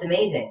Ops 1. It's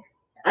amazing.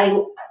 I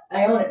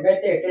own it right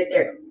there. It's right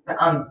there.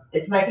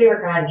 It's my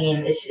favorite COD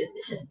game. It's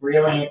just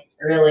brilliant.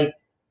 Really,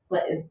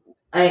 but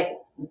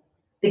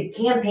the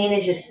campaign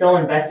is just so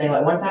investing.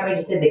 Like one time, I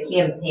just did the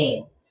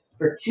campaign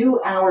for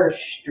 2 hours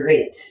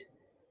straight.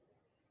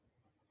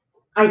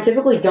 I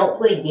typically don't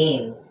play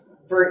games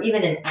for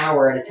even an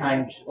hour at a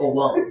time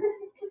alone.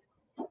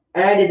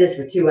 And I did this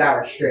for 2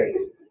 hours straight.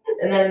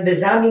 And then the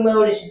zombie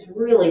mode is just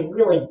really,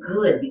 really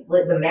good.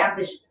 The map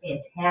is just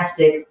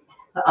fantastic,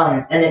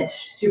 and it's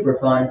super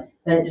fun.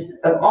 And just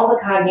of all the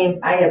COD games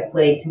I have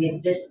played, to me,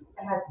 it has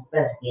the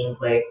best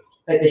gameplay.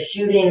 Like the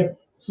shooting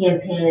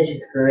campaign is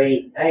just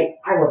great. I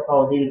love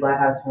Call of Duty Black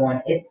Ops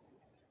 1. It's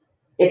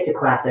a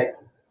classic.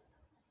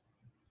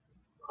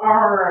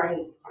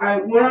 Alright.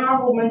 One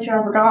honorable mention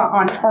I forgot,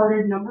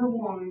 Uncharted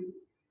 #1.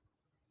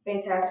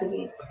 Fantastic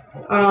game.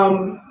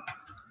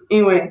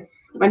 Anyway,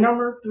 my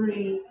number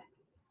 3,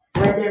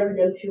 Red Dead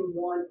Redemption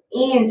 1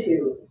 and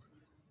 2.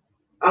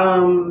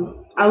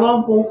 I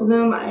love both of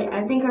them.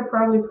 I think I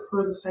probably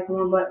prefer the second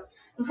one, but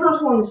the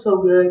first one is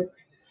so good.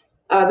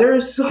 There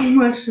is so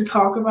much to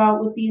talk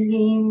about with these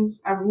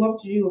games. I would love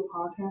to do a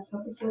podcast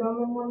episode on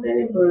them one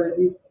day, but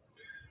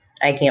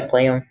I can't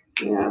play them.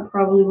 Yeah,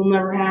 probably will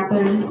never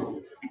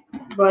happen.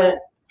 But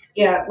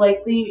yeah,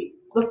 like the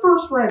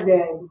first Red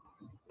Dead,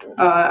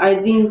 I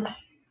think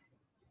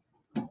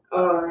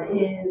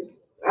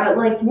is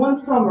like one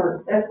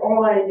summer. That's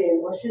all I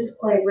did. Let's just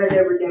play Red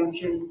Dead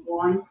Redemption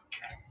 1,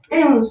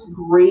 and it was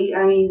great.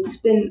 I mean,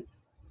 spend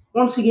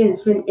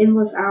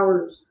endless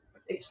hours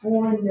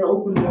exploring the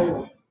open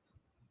world.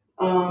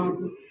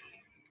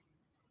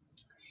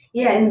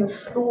 Yeah, and the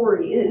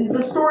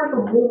story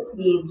for both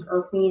games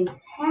are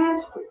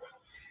fantastic.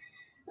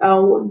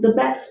 The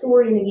best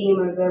story in a game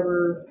I've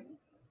ever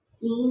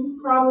seen,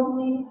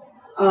 probably.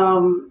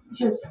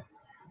 Just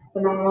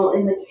phenomenal.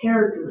 And the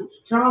characters,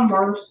 John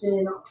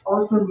Marston,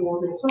 Arthur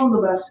Morgan, some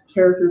of the best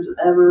characters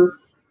ever.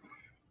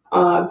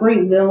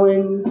 Great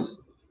villains.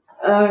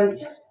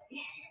 Just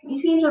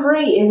these games are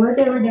great. And Red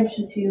Dead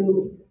Redemption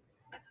 2,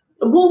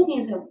 both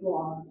games have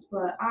flaws,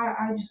 but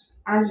I just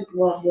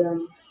love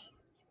them.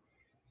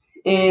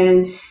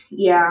 And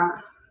yeah,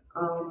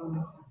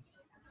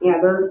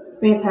 they're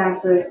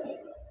fantastic.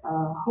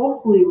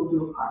 Hopefully we'll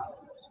do a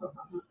podcast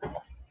episode.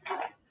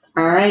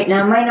 All right,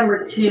 now my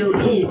number 2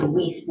 is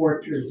Wii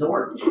Sports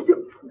Resort.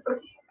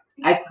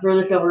 I prefer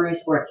this over Wii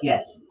Sports,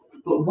 yes.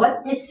 But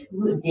what this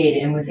did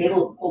and was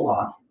able to pull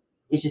off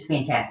is just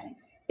fantastic.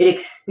 It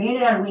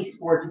expanded on Wii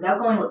Sports without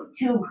going like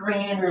too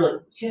grand or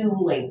like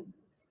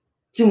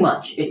too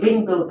much. It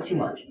didn't go too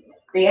much.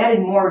 They added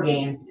more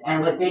games,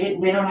 and like they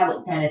don't have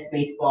like tennis,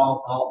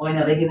 baseball, golf. Well,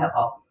 no, they do have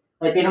golf.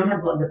 Like they don't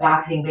have the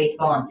boxing,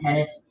 baseball, and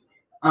tennis.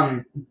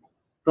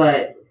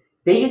 But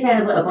they just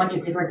added a bunch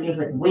of different games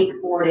like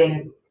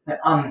wakeboarding,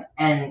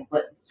 and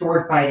like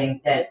sword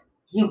fighting that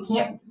you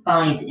can't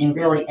find in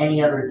really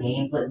any other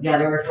games. Like yeah,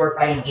 there are sword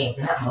fighting games,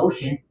 and not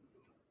motion.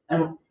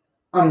 And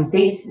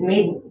they just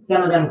made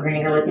some of them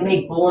grander. Like they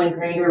made bowling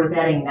grander with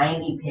adding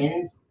 90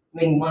 pins,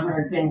 making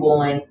 100 pin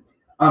bowling.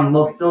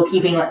 While still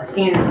keeping like the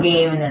standard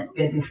game and that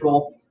spin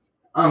control.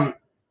 And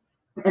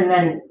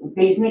then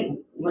they just made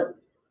it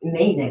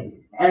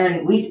amazing. And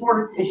then Wii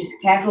Sports is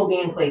just casual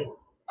gameplay.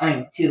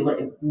 Too.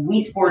 Like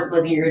Wii Sports,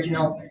 like the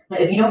original.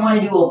 Like, if you don't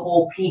want to do a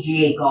whole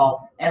PGA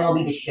golf,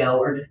 MLB The Show,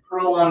 or just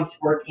prolonged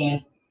sports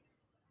games,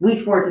 Wii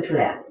Sports is for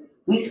that.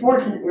 Wii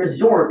Sports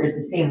Resort is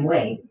the same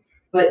way,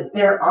 but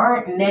there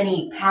aren't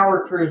many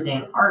power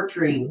cruising,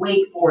 archery,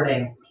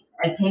 wakeboarding,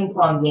 and ping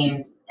pong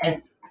games,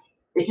 and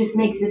it just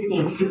makes this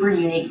game super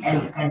unique and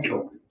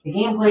essential. The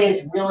gameplay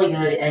is really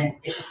good, and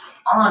it's just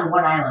on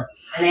one island.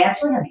 And they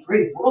actually have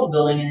great world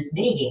building in this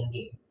minigame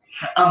game.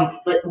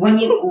 But when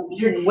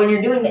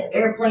you're doing the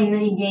airplane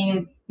mini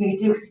game, you get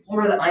to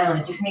explore the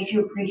island. It just makes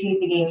you appreciate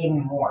the game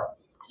even more.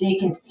 So you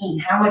can see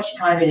how much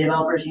time the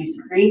developers used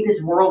to create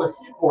this world of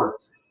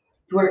sports,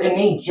 to where it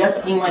may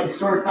just seem like a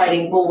sword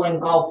fighting, bowling,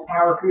 golf,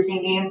 power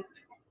cruising game,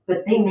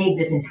 but they made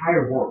this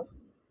entire world.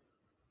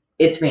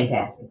 It's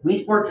fantastic. Wii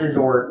Sports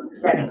Resort,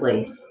 second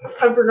place.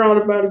 I forgot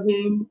about a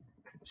game.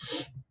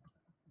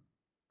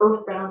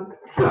 Earthbound.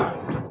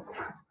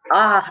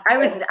 I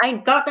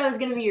thought that was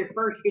gonna be your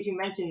first because you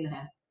mentioned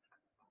that.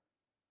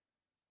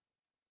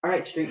 All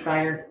right, Street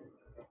Fighter.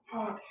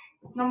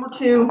 Number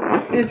 2.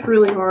 It's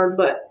really hard,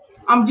 but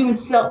I'm doing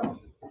Zelda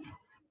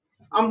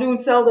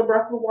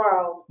Breath of the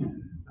Wild.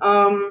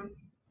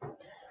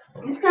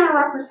 This kind of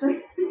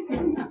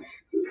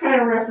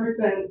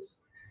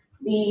represents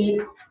the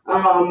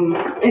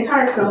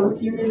entire Zelda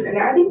series, and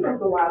I think Breath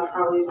of the Wild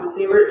probably is my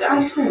favorite. I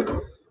spent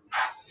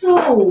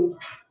so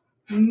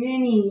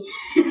many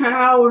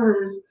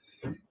hours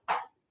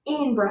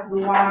in Breath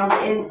of the Wild,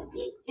 and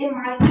it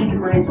might be the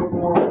greatest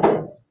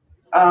overall.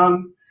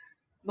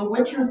 The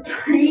Witcher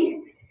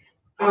 3,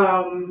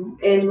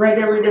 and Red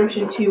Dead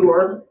Redemption 2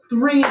 are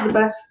 3 of the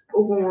best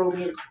open world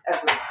games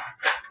ever.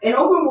 And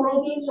open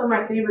world games are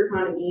my favorite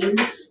kind of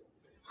games.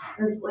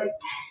 It's like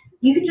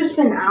you could just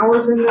spend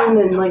hours in them,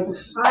 and like the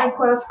side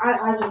quests,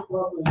 I just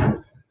love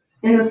them.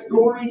 And the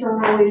stories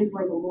are always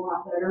like a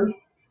lot better.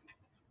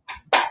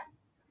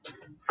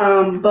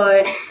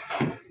 But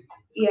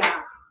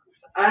yeah,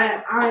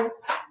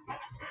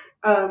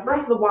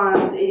 Breath of the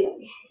Wild,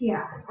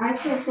 I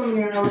spent so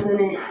many hours in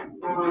it,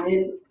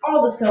 and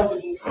all the Zelda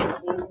games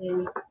are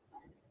amazing.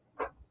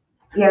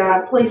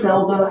 Yeah, play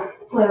Zelda,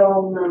 play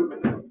all of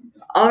them.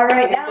 All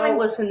right, now don't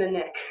listen to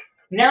Nick.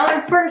 Now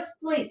in first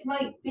place,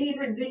 my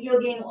favorite video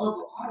game of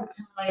all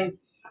time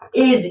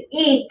is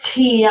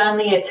E.T. on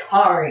the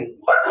Atari.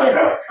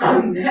 Just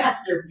a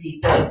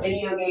masterpiece of a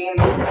video game.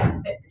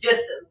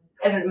 Just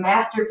a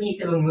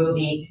masterpiece of a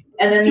movie.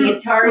 And then the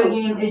Atari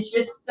game is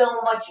just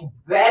so much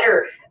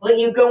better. Like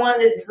you go on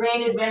this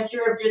grand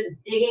adventure of just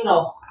digging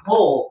a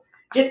hole.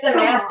 Just a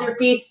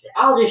masterpiece.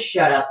 I'll just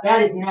shut up.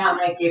 That is not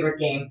my favorite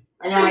game.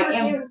 And now I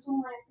am.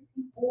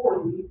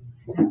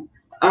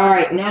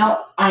 Alright,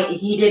 now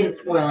he didn't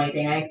spoil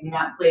anything. I have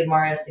not played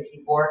Mario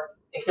 64,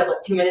 except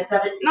like 2 minutes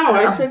of it. No,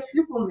 I said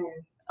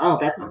Superman. Oh,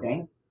 that's a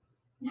thing.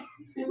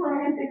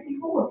 Superman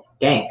 64.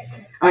 Dang.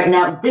 Alright,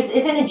 now this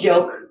isn't a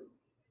joke.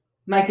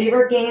 My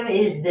favorite game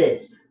is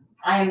this.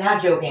 I am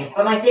not joking,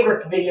 but my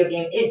favorite video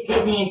game is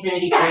Disney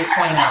Infinity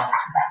 3.0.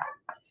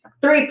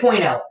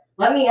 3.0.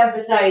 Let me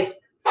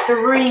emphasize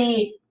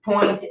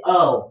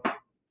 3.0.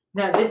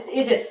 Now, this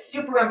is a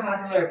super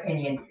unpopular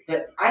opinion,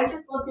 but I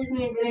just love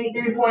Disney Infinity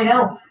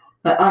 3.0.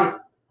 And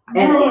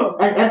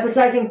I'm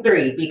emphasizing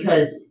 3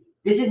 because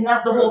this is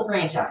not the whole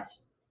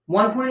franchise.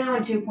 1.0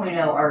 and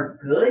 2.0 are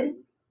good.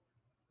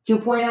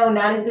 2.0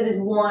 not as good as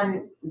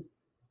 1,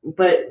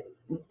 but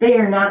they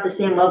are not the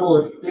same level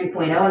as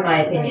 3.0 in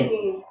my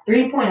opinion.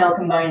 3.0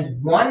 combines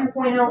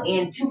 1.0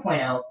 and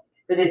 2.0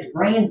 for this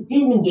grand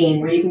Disney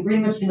game where you can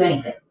pretty much do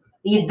anything.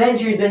 The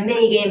adventures and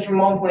mini games from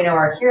 1.0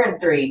 are here in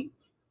 3.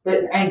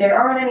 But there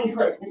aren't any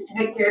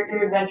specific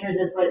character adventures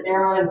as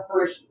there are in the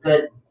first,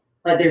 but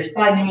there's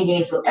 5 mini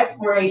games with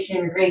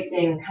exploration,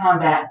 racing,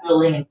 combat,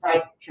 building, and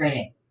side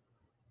training.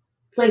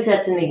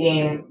 Playsets in the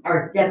game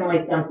are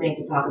definitely some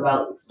things to talk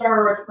about.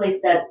 Star Wars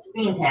playsets,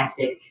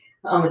 fantastic.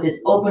 With this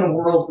open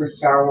world for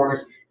Star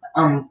Wars,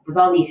 with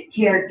all these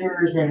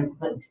characters and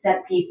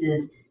set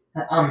pieces,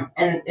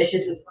 and it's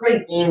just with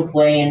great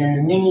gameplay, and then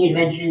the mini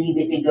adventures you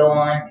get to go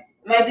on.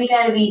 It might be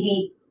kind of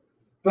easy,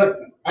 but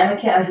I'm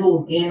a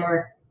casual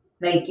gamer.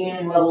 My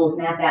gaming level is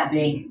not that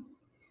big,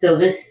 so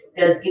this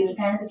does give me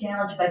kind of a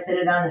challenge if I set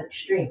it on the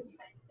extreme.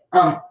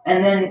 And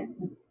then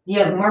you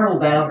have Marvel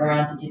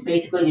Battlegrounds, which is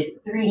basically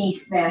just 3D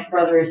Smash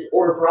Brothers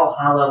or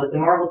Brawlhalla with the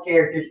Marvel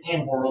characters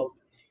and worlds,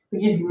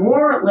 which is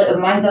more of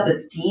my cup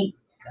of tea.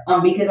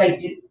 Because I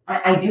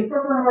do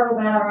prefer Marvel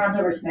Battlegrounds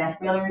over Smash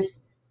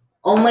Brothers,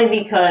 only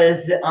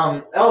because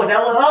I'm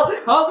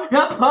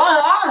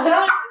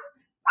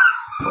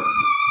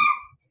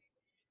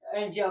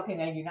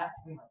joking. I do not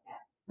scream like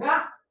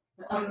that.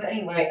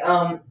 Anyway,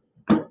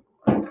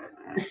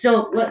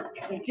 so look,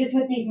 just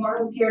with these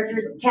Marvel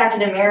characters,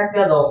 Captain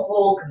America, the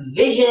Hulk,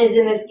 Vision is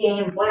in this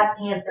game, Black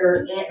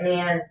Panther,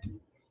 Ant-Man,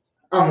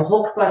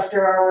 Hulkbuster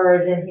armor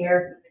is in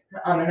here,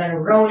 and then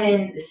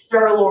Ronan,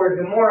 Star-Lord,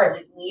 Gamora,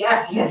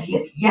 yes.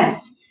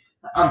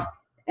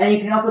 And you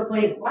can also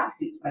play as Black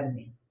Suit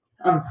Spider-Man.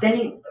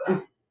 Then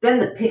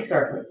the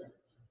Pixar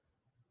playsets.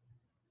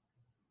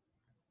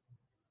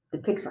 The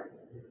Pixar.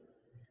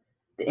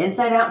 The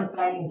Inside Out and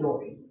Finding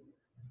Dory.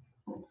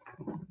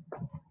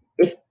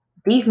 If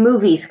these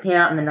movies came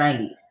out in the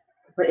 90s,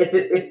 but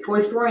if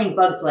Toy Story and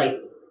Bug's Life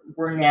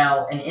were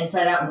now, and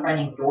Inside Out and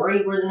Finding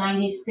Dory were the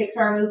 90s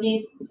Pixar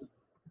movies,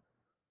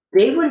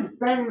 they would have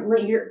been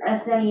like your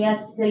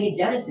SNES, Sega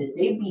Genesis.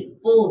 They'd be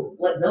full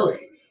of those.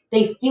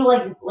 They feel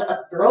like a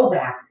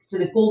throwback to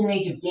the golden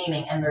age of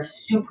gaming, and they're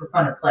super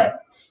fun to play.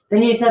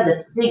 Then you just have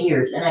the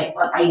figures, and I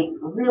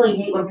really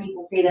hate when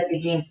people say that the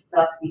game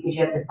sucks because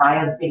you have to buy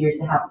all the figures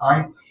to have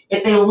fun.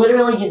 If they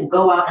literally just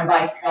go out and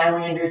buy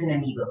Skylanders and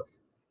Amiibos.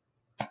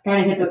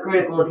 Kind of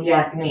hypocritical if you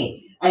ask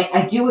me.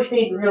 I do wish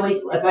they'd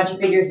release a bunch of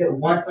figures at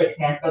once like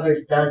Smash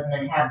Brothers does, and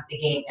then have the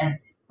game and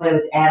play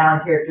with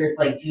add-on characters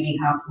like Judy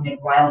Hopps and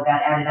Nick Wilde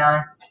got added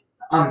on.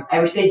 I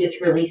wish they'd just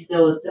release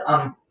those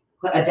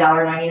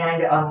 $1.99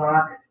 to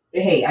unlock.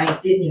 But hey,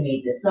 Disney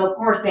made this, so of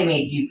course they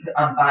made you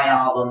buy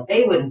all of them.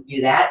 They wouldn't do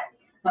that.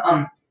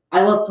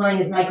 I love playing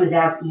as Mike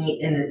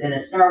Wazowski in the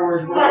Star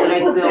Wars world that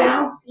I built.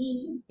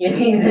 Yeah,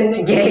 he's in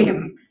the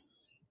game.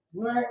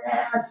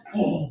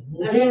 Wazowski.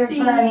 Have you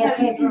seen the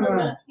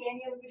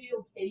Canyon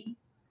video, Kitty?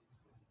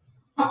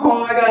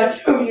 Oh, I gotta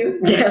show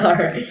you. Yeah,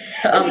 alright.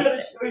 I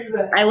gotta show you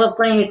that. I love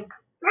playing as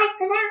Mike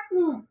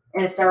Wazowski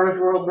in a Star Wars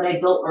world that I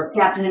built, or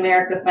Captain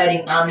America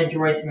fighting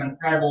Omnidroids from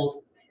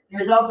Incredibles.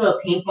 There's also a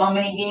paintball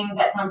mini game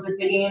that comes with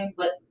the game,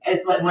 but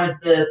as like one of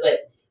the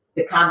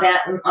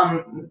combat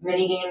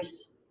mini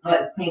games,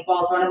 but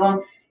paintball's one of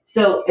them.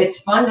 So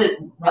it's fun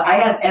to. I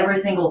have every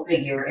single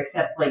figure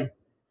except like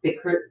I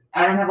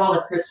don't have all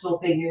the crystal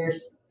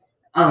figures,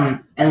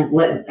 and I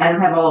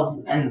don't have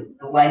all and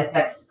the light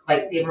effects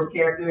lightsaber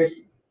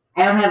characters.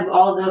 I don't have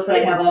all of those, but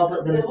I have all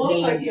the It looks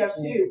like you have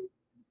two.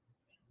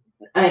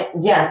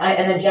 And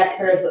then Jack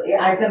Sparrow's.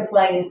 I've been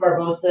playing as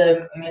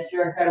Barbossa,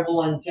 Mr.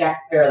 Incredible, and Jack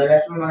Sparrow. The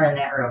rest of them are in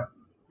that room.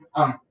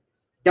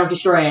 Don't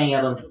destroy any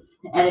of them.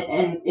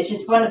 And it's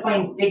just fun to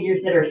find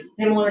figures that are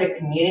similar to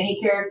community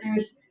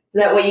characters, so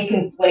that way you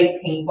can play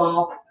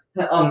paintball.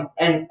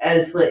 And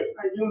as like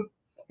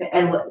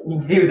and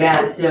do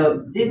that.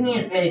 So Disney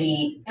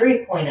Infinity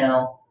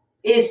 3.0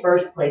 is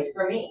first place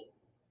for me.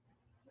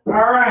 All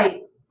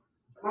right,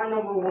 my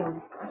number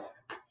one.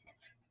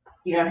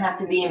 You don't have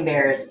to be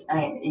embarrassed.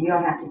 You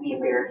don't have to be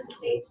embarrassed to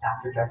say it's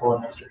Dr. Jekyll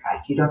and Mr.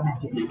 Hyde. You don't have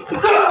to be.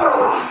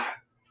 God,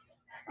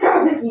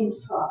 that game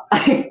sucks.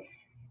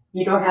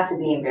 You don't have to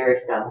be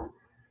embarrassed, though.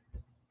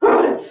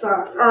 Oh, it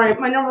sucks. All right,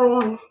 my number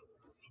one.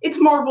 It's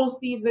Marvel's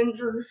The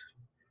Avengers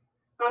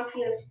on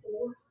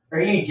PS4.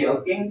 Are you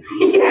joking?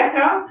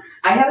 Yeah.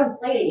 I haven't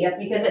played it yet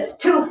because it's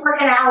 2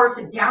 freaking hours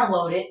to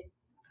download it.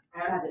 I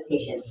don't have the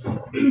patience.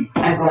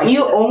 I'm going.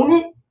 You own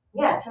it?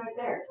 Yeah, it's right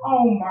there.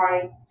 Oh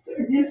my!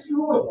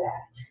 Destroy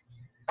that.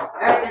 All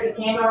right, there's a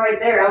camera right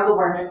there. I'll go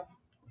burn it.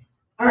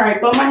 All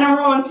right, but my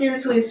number one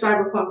seriously is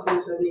Cyberpunk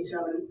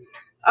 2077.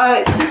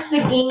 Just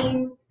the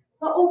game,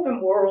 the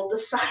open world, the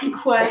side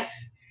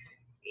quests.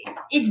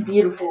 It's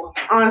beautiful.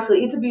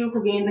 Honestly, it's a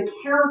beautiful game. The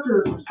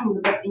characters are some of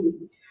the best.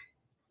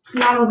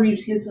 Keanu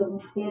Reeves gives a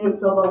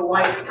performance of a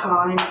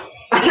lifetime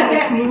in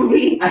this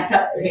movie. I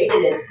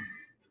hated it.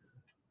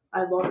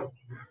 I love it.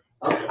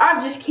 Okay. I'm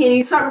just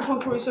kidding.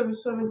 Cyberpunk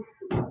 2077.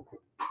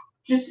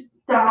 Just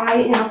die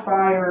in a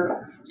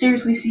fire.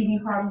 Seriously, CD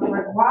Projekt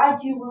Red,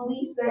 why'd you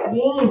release that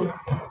game?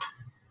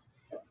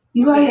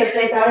 You guys, Because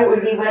they thought it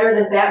would be better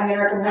than Batman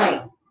Arkham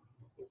Knight.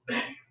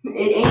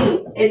 it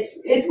ain't.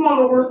 It's one of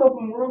the worst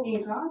open world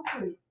games,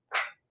 honestly.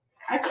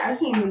 I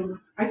can't even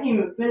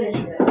finish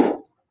it.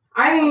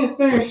 I haven't even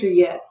finished it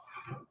yet.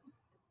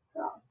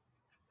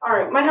 All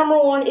right, my number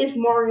one is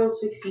Mario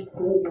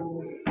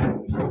 64.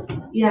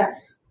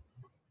 Yes.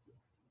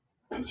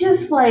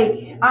 Just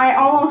like I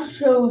almost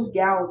chose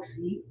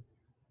Galaxy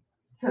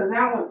because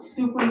that one's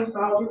super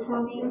nostalgic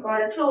for me, but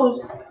I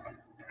chose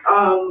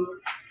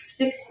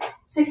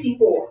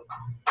 64.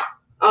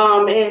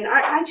 And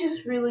I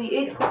just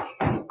really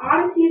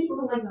Odyssey is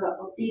sort of like a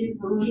updated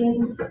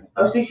version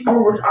of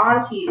 64, which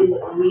Odyssey is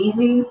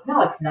amazing.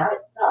 No, it's not.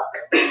 It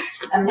sucks.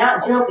 I'm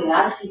not joking.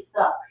 Odyssey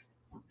sucks.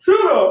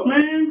 Shut up,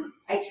 man.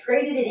 I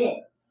traded it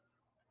in.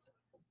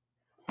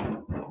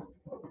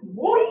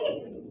 Boy.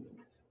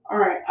 All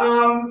right.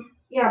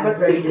 Yeah, but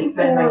I'm ready to defend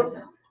 64.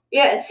 myself.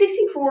 Yeah,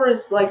 64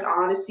 is like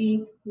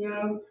Odyssey, you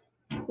know,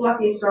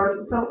 Lucky Stars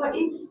and stuff, but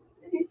it's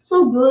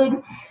so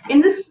good.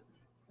 And this,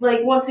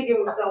 like, once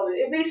again with Zelda,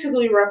 it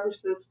basically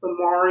represents the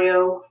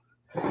Mario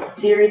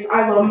series.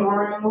 I love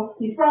Mario.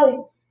 He's probably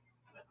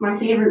my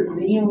favorite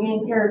video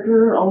game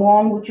character,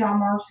 along with John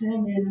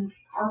Marston and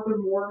Arthur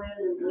Morgan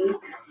and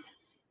Link.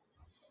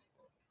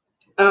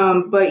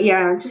 But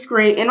yeah, just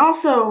great. And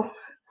also,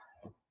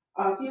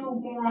 a few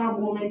more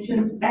honorable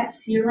mentions.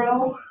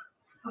 F-Zero.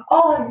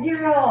 Oh,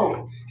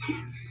 Zero!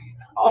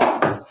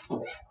 Oh,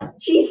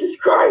 Jesus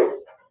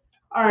Christ!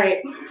 All right,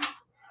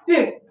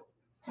 dude,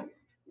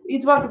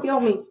 he's about to kill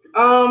me.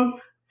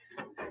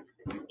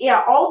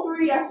 Yeah, all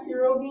three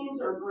F-Zero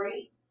games are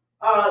great.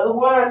 The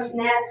one on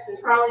SNES is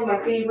probably my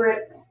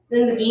favorite.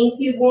 Then the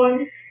GameCube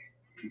one.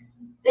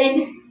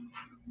 Then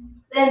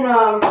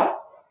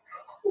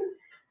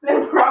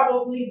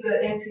probably the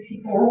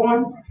N64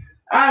 one.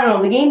 I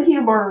don't know. The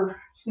GameCube or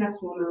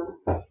SNES one are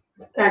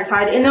kind of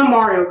tied. And then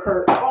Mario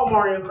Kart. All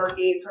Mario Kart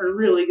games are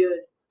really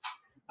good.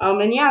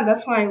 And yeah,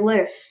 that's my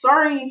list.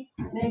 Sorry,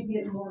 maybe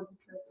it's more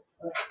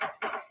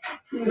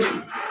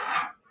specific.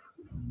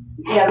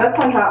 Yeah, that's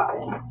my top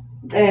 10.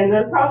 And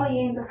there's probably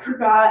games I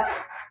forgot.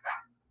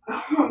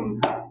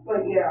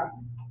 But yeah.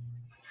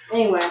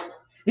 Anyway.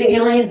 The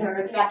aliens are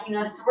attacking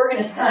us, so we're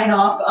gonna sign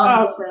off.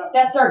 Oh crap.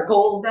 That's our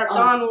goal. Crap,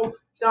 Donald.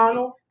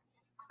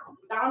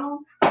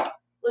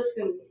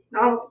 Listen,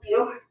 Donald, you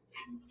know.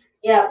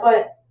 Yeah,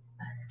 but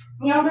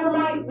you know,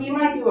 we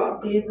might do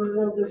updates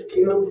for this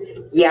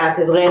too. Yeah,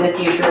 because in the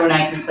future when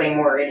I can play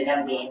more rated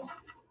M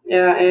games.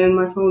 Yeah, and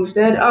my phone's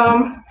dead.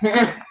 Now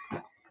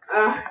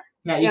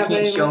you yeah,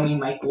 can't show me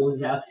Michael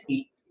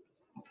Wazowski.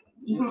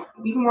 You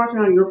can watch it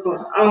on your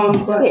phone.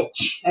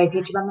 Switch. I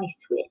get you on my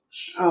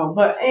Switch. Oh,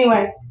 but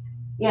anyway,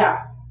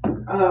 yeah.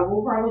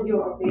 We'll probably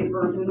do an update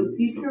version in the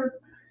future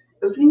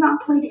because we've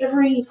not played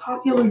every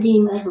popular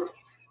game ever.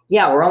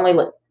 Yeah, we're only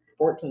like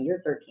 14.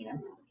 You're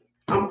 13.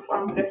 I'm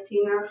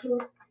 15 actually.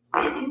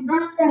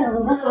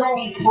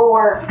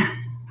 24.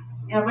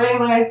 Yeah, but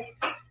anyway,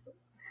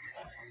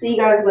 see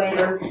you guys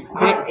later.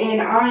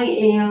 And I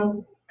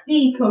am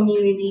the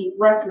community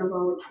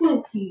wrestler of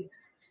Twin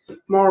Peaks,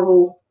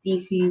 Marvel,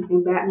 DC,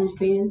 and Batman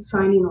fans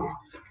signing off.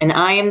 And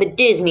I am the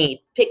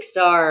Disney,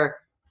 Pixar,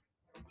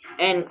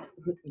 and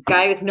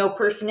guy with no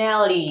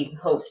personality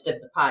host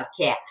of the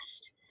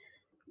podcast.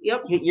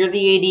 Yep. You're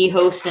the AD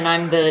host, and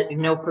I'm the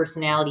no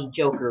personality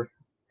Joker.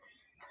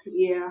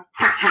 Yeah.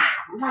 Ha ha!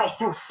 Why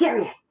so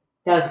serious?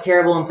 That was a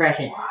terrible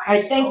impression. All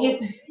right, thank you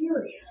for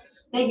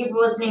serious. Thank you for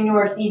listening to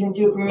our season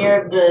 2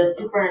 premiere of the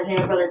Super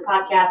Entertainment Brothers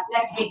podcast.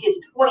 Next week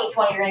is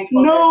 2020 range.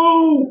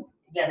 No.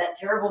 Yeah, that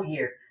terrible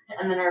year.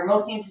 And then our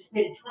most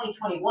anticipated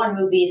 2021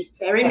 movies.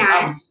 Very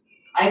nice.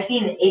 I've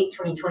seen 8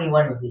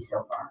 2021 movies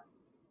so far.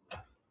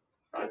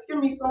 It's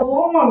gonna be so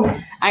long.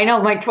 I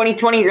know my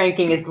 2020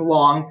 ranking is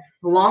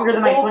longer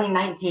than my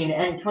 2019,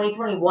 and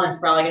 2021 is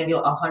probably gonna be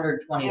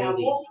 120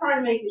 movies. We'll try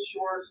to make it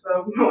short,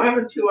 so we don't have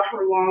a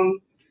 2-hour long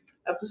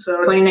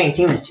episode.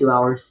 2019 was 2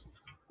 hours.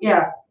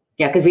 Yeah.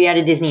 Yeah, because we had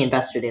a Disney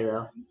Investor Day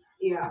though.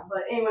 Yeah,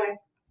 but anyway,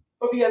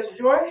 hope you guys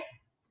enjoy.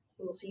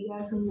 We'll see you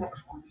guys in the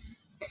next one.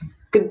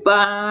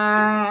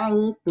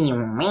 Goodbye. Meow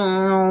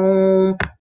meow.